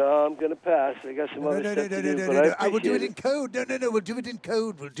 No, I'm going to pass. I got some other stuff to do, but I will do it in code. No, we'll do it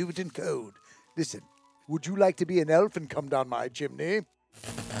in code. Listen, would you like to be an elf and come down my chimney?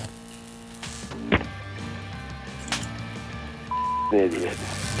 Idiot.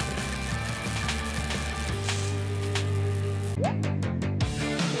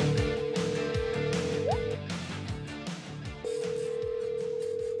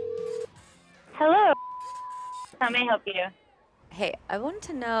 Hello. How may I help you? Hey, I wanted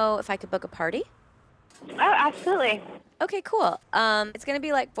to know if I could book a party. Oh, absolutely. Okay, cool. It's gonna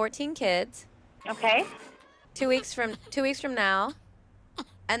be like 14 kids. Okay. 2 weeks from now,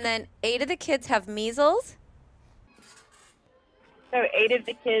 and then 8 of the kids have measles. So 8 of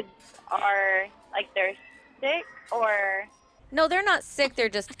the kids are, like, they're sick, or? No, they're not sick. They're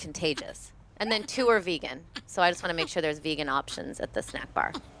just contagious. And then 2 are vegan. So I just want to make sure there's vegan options at the snack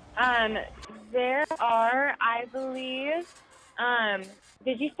bar. There are, I believe.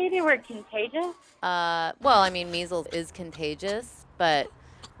 Did you say they were contagious? Well, I mean, measles is contagious, but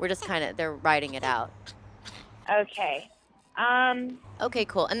we're just they're writing it out. Okay. Okay,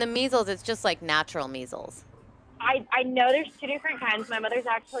 cool. And the measles, it's just like natural measles. I know there's 2 different kinds. My mother's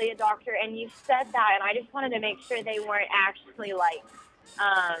actually a doctor, and you said that, and I just wanted to make sure they weren't actually, like,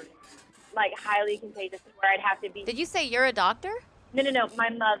 like highly contagious where I'd have to be. Did you say you're a doctor? No. My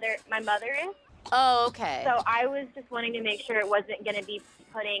mother is. Oh, okay. So I was just wanting to make sure it wasn't going to be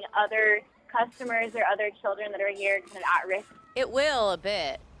putting other customers or other children that are here kind of at risk. It will a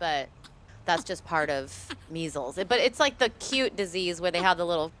bit, but that's just part of measles. But it's like the cute disease where they have the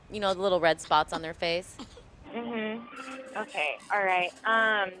little, the little red spots on their face. Okay. All right.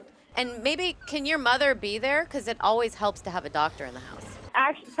 And maybe can your mother be there? Because it always helps to have a doctor in the house.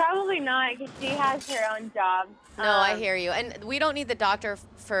 Actually, probably not, because she has her own job. No, I hear you. And we don't need the doctor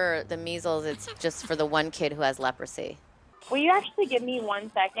for the measles. It's just for the one kid who has leprosy. Will you actually give me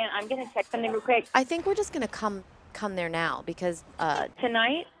 1 second? I'm going to check something real quick. I think we're just going to come there now because...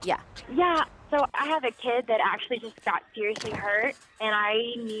 Tonight? Yeah. Yeah. So I have a kid that actually just got seriously hurt, and I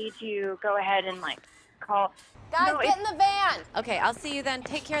need you to go ahead and, call... Guys, get in the van! Okay, I'll see you then.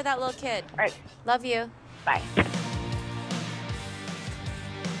 Take care of that little kid. All right. Love you. Bye.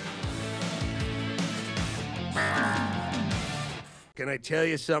 Can I tell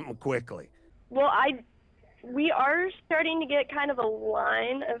you something quickly? Well, we are starting to get kind of a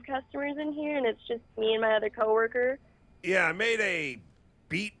line of customers in here, and it's just me and my other coworker. Yeah, I made a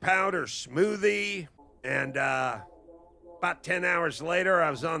beet powder smoothie, and about 10 hours later, I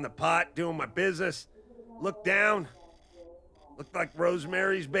was on the pot doing my business. Looked down, looked like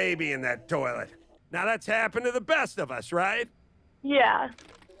Rosemary's Baby in that toilet. Now that's happened to the best of us, right? Yeah.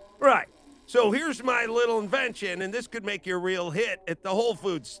 Right. So here's my little invention, and this could make you a real hit at the Whole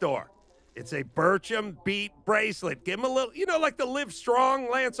Foods store. It's a Bircham beet bracelet. Give him a little, like the Live Strong,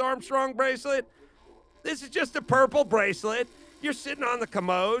 Lance Armstrong bracelet? This is just a purple bracelet. You're sitting on the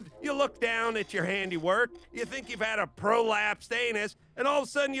commode, you look down at your handiwork, you think you've had a prolapsed anus, and all of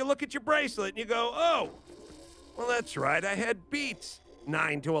a sudden you look at your bracelet and you go, oh, well, that's right, I had beets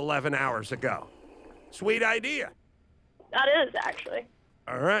 9 to 11 hours ago. Sweet idea. That is, actually.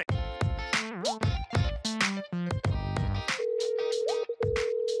 All right.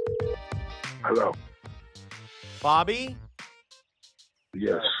 Hello. Bobby?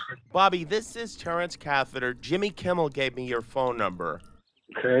 Yes. Bobby, this is Terrence Catheter. Jimmy Kimmel gave me your phone number.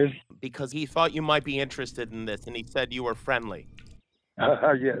 Okay. Because he thought you might be interested in this, and he said you were friendly.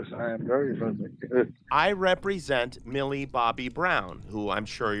 Yes, I am very friendly. I represent Millie Bobby Brown, who I'm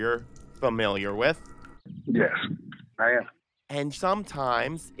sure you're familiar with. Yes, I am. And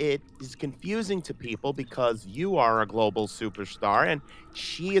sometimes it is confusing to people because you are a global superstar and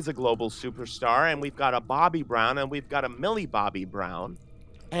she is a global superstar, and we've got a Bobby Brown and we've got a Millie Bobby Brown.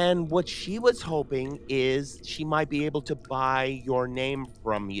 And what she was hoping is she might be able to buy your name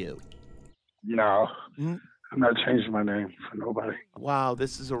from you. No, I'm not changing my name for nobody. Wow,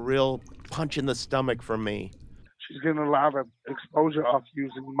 this is a real punch in the stomach for me. She's getting a lot of exposure off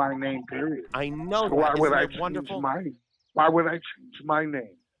using my name, period. I know. So why would I change wonderful? Why would I change my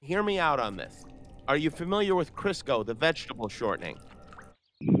name? Hear me out on this. Are you familiar with Crisco, the vegetable shortening?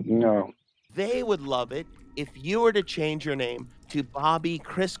 No. They would love it if you were to change your name to Bobby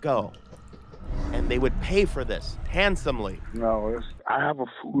Crisco. And they would pay for this handsomely. No, I have a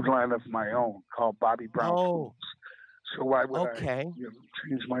food line of my own called Bobby Brown Foods. So why would I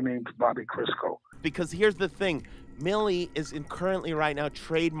change my name to Bobby Crisco? Because here's the thing. Millie is currently right now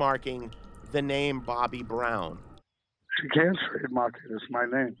trademarking the name Bobby Brown. She can't trademark it. It's my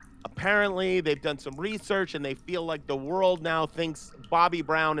name. Apparently, they've done some research and they feel like the world now thinks Bobby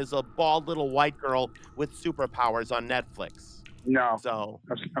Brown is a bald little white girl with superpowers on Netflix. No,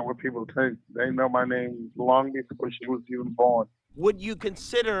 that's not what people think. They know my name long before she was even born. Would you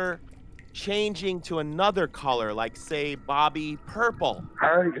consider changing to another color, like, say, Bobby Purple?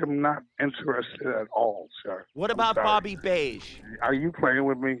 I am not interested at all, sir. What about Bobby Beige? Are you playing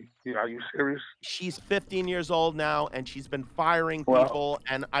with me? Are you serious? She's 15 years old now, and she's been firing people,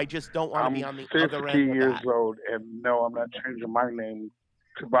 and I just don't want to be on the other end of that. I'm 50 years old, and no, I'm not changing my name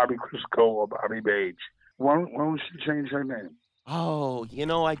to Bobby Crisco or Bobby Beige. Why don't she change her name? Oh,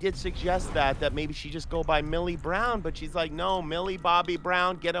 I did suggest that maybe she just go by Millie Brown, but she's like, no, Millie Bobby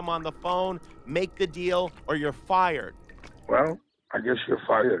Brown, get him on the phone, make the deal, or you're fired. Well, I guess you're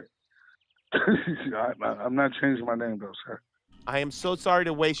fired. I'm not changing my name, though, sir. I am so sorry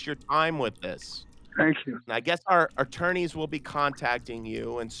to waste your time with this. Thank you. I guess our attorneys will be contacting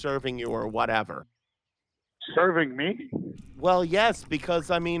you and serving you or whatever. Serving me? Well, yes, because,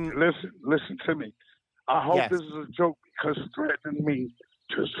 Listen to me. I hope this is a joke because threatening me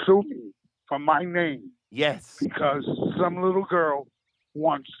to sue me for my name. Yes. Because some little girl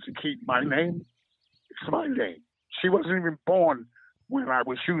wants to keep my name. It's my name. She wasn't even born when I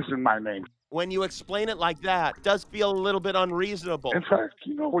was using my name. when you explain it like that, it does feel a little bit unreasonable. In fact,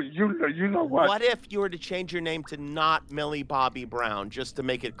 you know what? You know what? What if you were to change your name to not Millie Bobby Brown, just to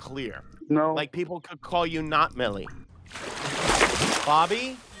make it clear? No. Like people could call you not Millie.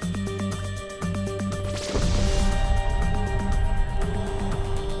 Bobby?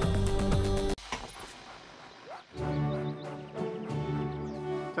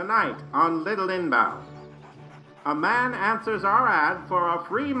 Tonight on Little Inbound, a man answers our ad for a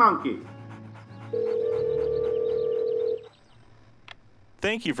free monkey.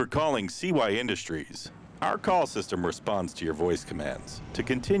 Thank you for calling CY Industries. Our call system responds to your voice commands. To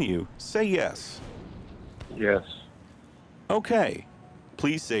continue, say yes. Yes. Okay.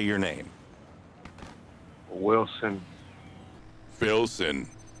 Please say your name. Wilson. Filson.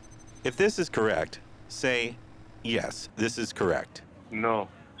 If this is correct, say yes, this is correct. No,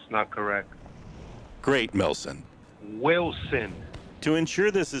 it's not correct. Great, Milson. Wilson. To ensure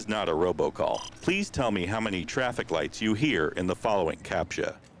this is not a robocall, please tell me how many traffic lights you hear in the following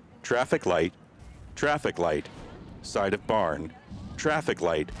CAPTCHA. Traffic light, side of barn, traffic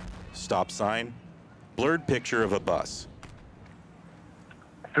light, stop sign, blurred picture of a bus.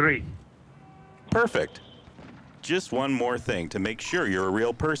 3. Perfect. Just one more thing to make sure you're a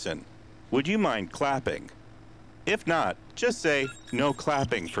real person. Would you mind clapping? If not, just say, no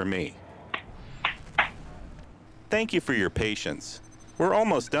clapping for me. Thank you for your patience. We're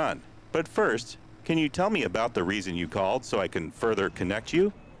almost done. But first, can you tell me about the reason you called so I can further connect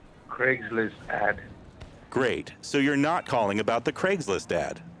you? Craigslist ad. Great. So you're not calling about the Craigslist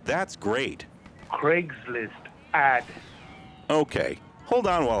ad. That's great. Craigslist ad. Okay. Hold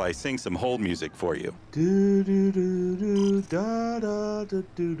on while I sing some hold music for you. Do do do do da da da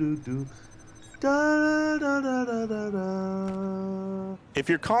do do do da da da da da da. If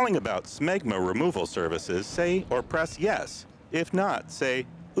you're calling about smegma removal services, say or press yes. If not, say,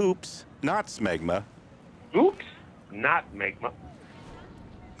 oops, not smegma. Oops, not megma.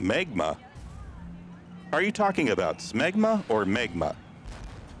 Megma? Are you talking about smegma or megma?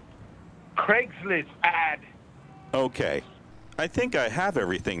 Craigslist ad. Okay. I think I have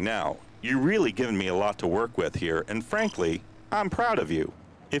everything now. You've really given me a lot to work with here, and frankly, I'm proud of you.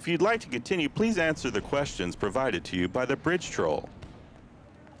 If you'd like to continue, please answer the questions provided to you by the bridge troll.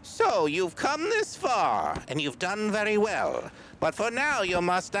 So, you've come this far, and you've done very well. But for now, you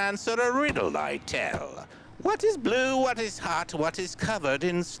must answer a riddle I tell. What is blue, what is hot, what is covered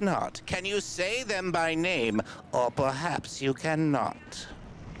in snot? Can you say them by name, or perhaps you cannot?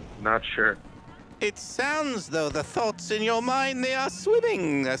 Not sure. It sounds though the thoughts in your mind, they are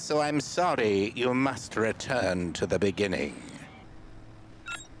swimming, so I'm sorry, you must return to the beginning.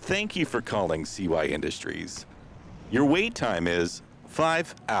 Thank you for calling CY Industries. Your wait time is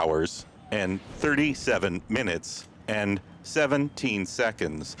 5 hours and 37 minutes and 17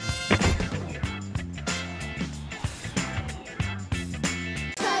 seconds.